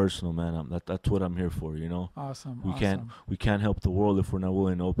anything personal, man. That's what I'm here for, you know. Awesome. We can't help the world if we're not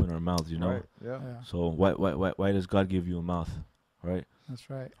willing to open our mouths, you know. Right. Yeah. Yeah, So why does God give you a mouth, right? that's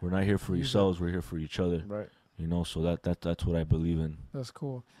right. We're not here for Use yourselves. We're here for each other, Right. you know. So that's what I believe in. That's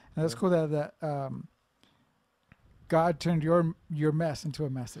cool. And that's Yeah. cool that God turned your mess into a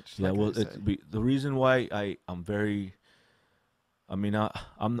message. Yeah, like well, they say. the reason why I'm very, I mean, I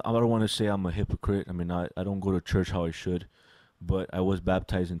don't want to say I'm a hypocrite. I mean, I don't go to church how I should, but I was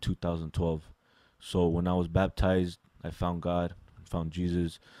baptized in 2012. So when I was baptized, I found God, found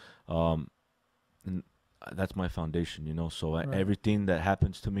Jesus, and that's my foundation, you know. So Right. everything that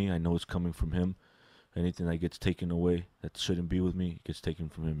happens to me, I know it's coming from Him, Anything that gets taken away that shouldn't be with me gets taken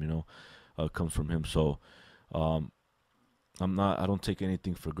from him. Comes from him. So I don't take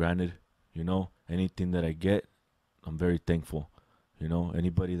anything for granted. Anything that I get, I'm very thankful.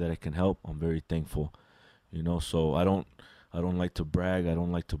 Anybody that I can help, I'm very thankful. So I don't like to brag. I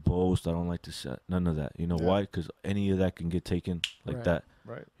don't like to boast. I don't like to say none of that. Why? Because any of that can get taken like Right. that.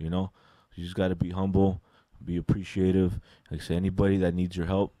 Right. You just got to be humble, be appreciative. Like I say, anybody that needs your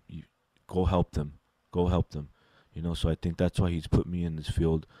help, go help them. Go help them. So I think that's why he's put me in this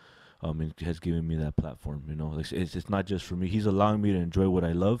field. And has given me that platform. Like it's not just for me. He's allowing me to enjoy what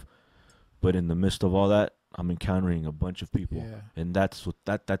I love, but in the midst of all that, I'm encountering a bunch of people, Yeah. and that's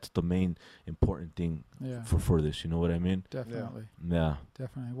the main important thing Yeah. for this. You know what I mean? Definitely. Yeah.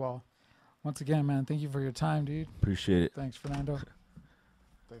 Definitely. Well, once again, man, thank you for your time, dude. Appreciate it. Thanks, Fernando.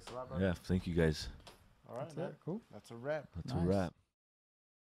 Thanks a lot, bro. Yeah. Thank you guys. All right, That's man. it. Cool. That's a wrap. That's Nice. a wrap.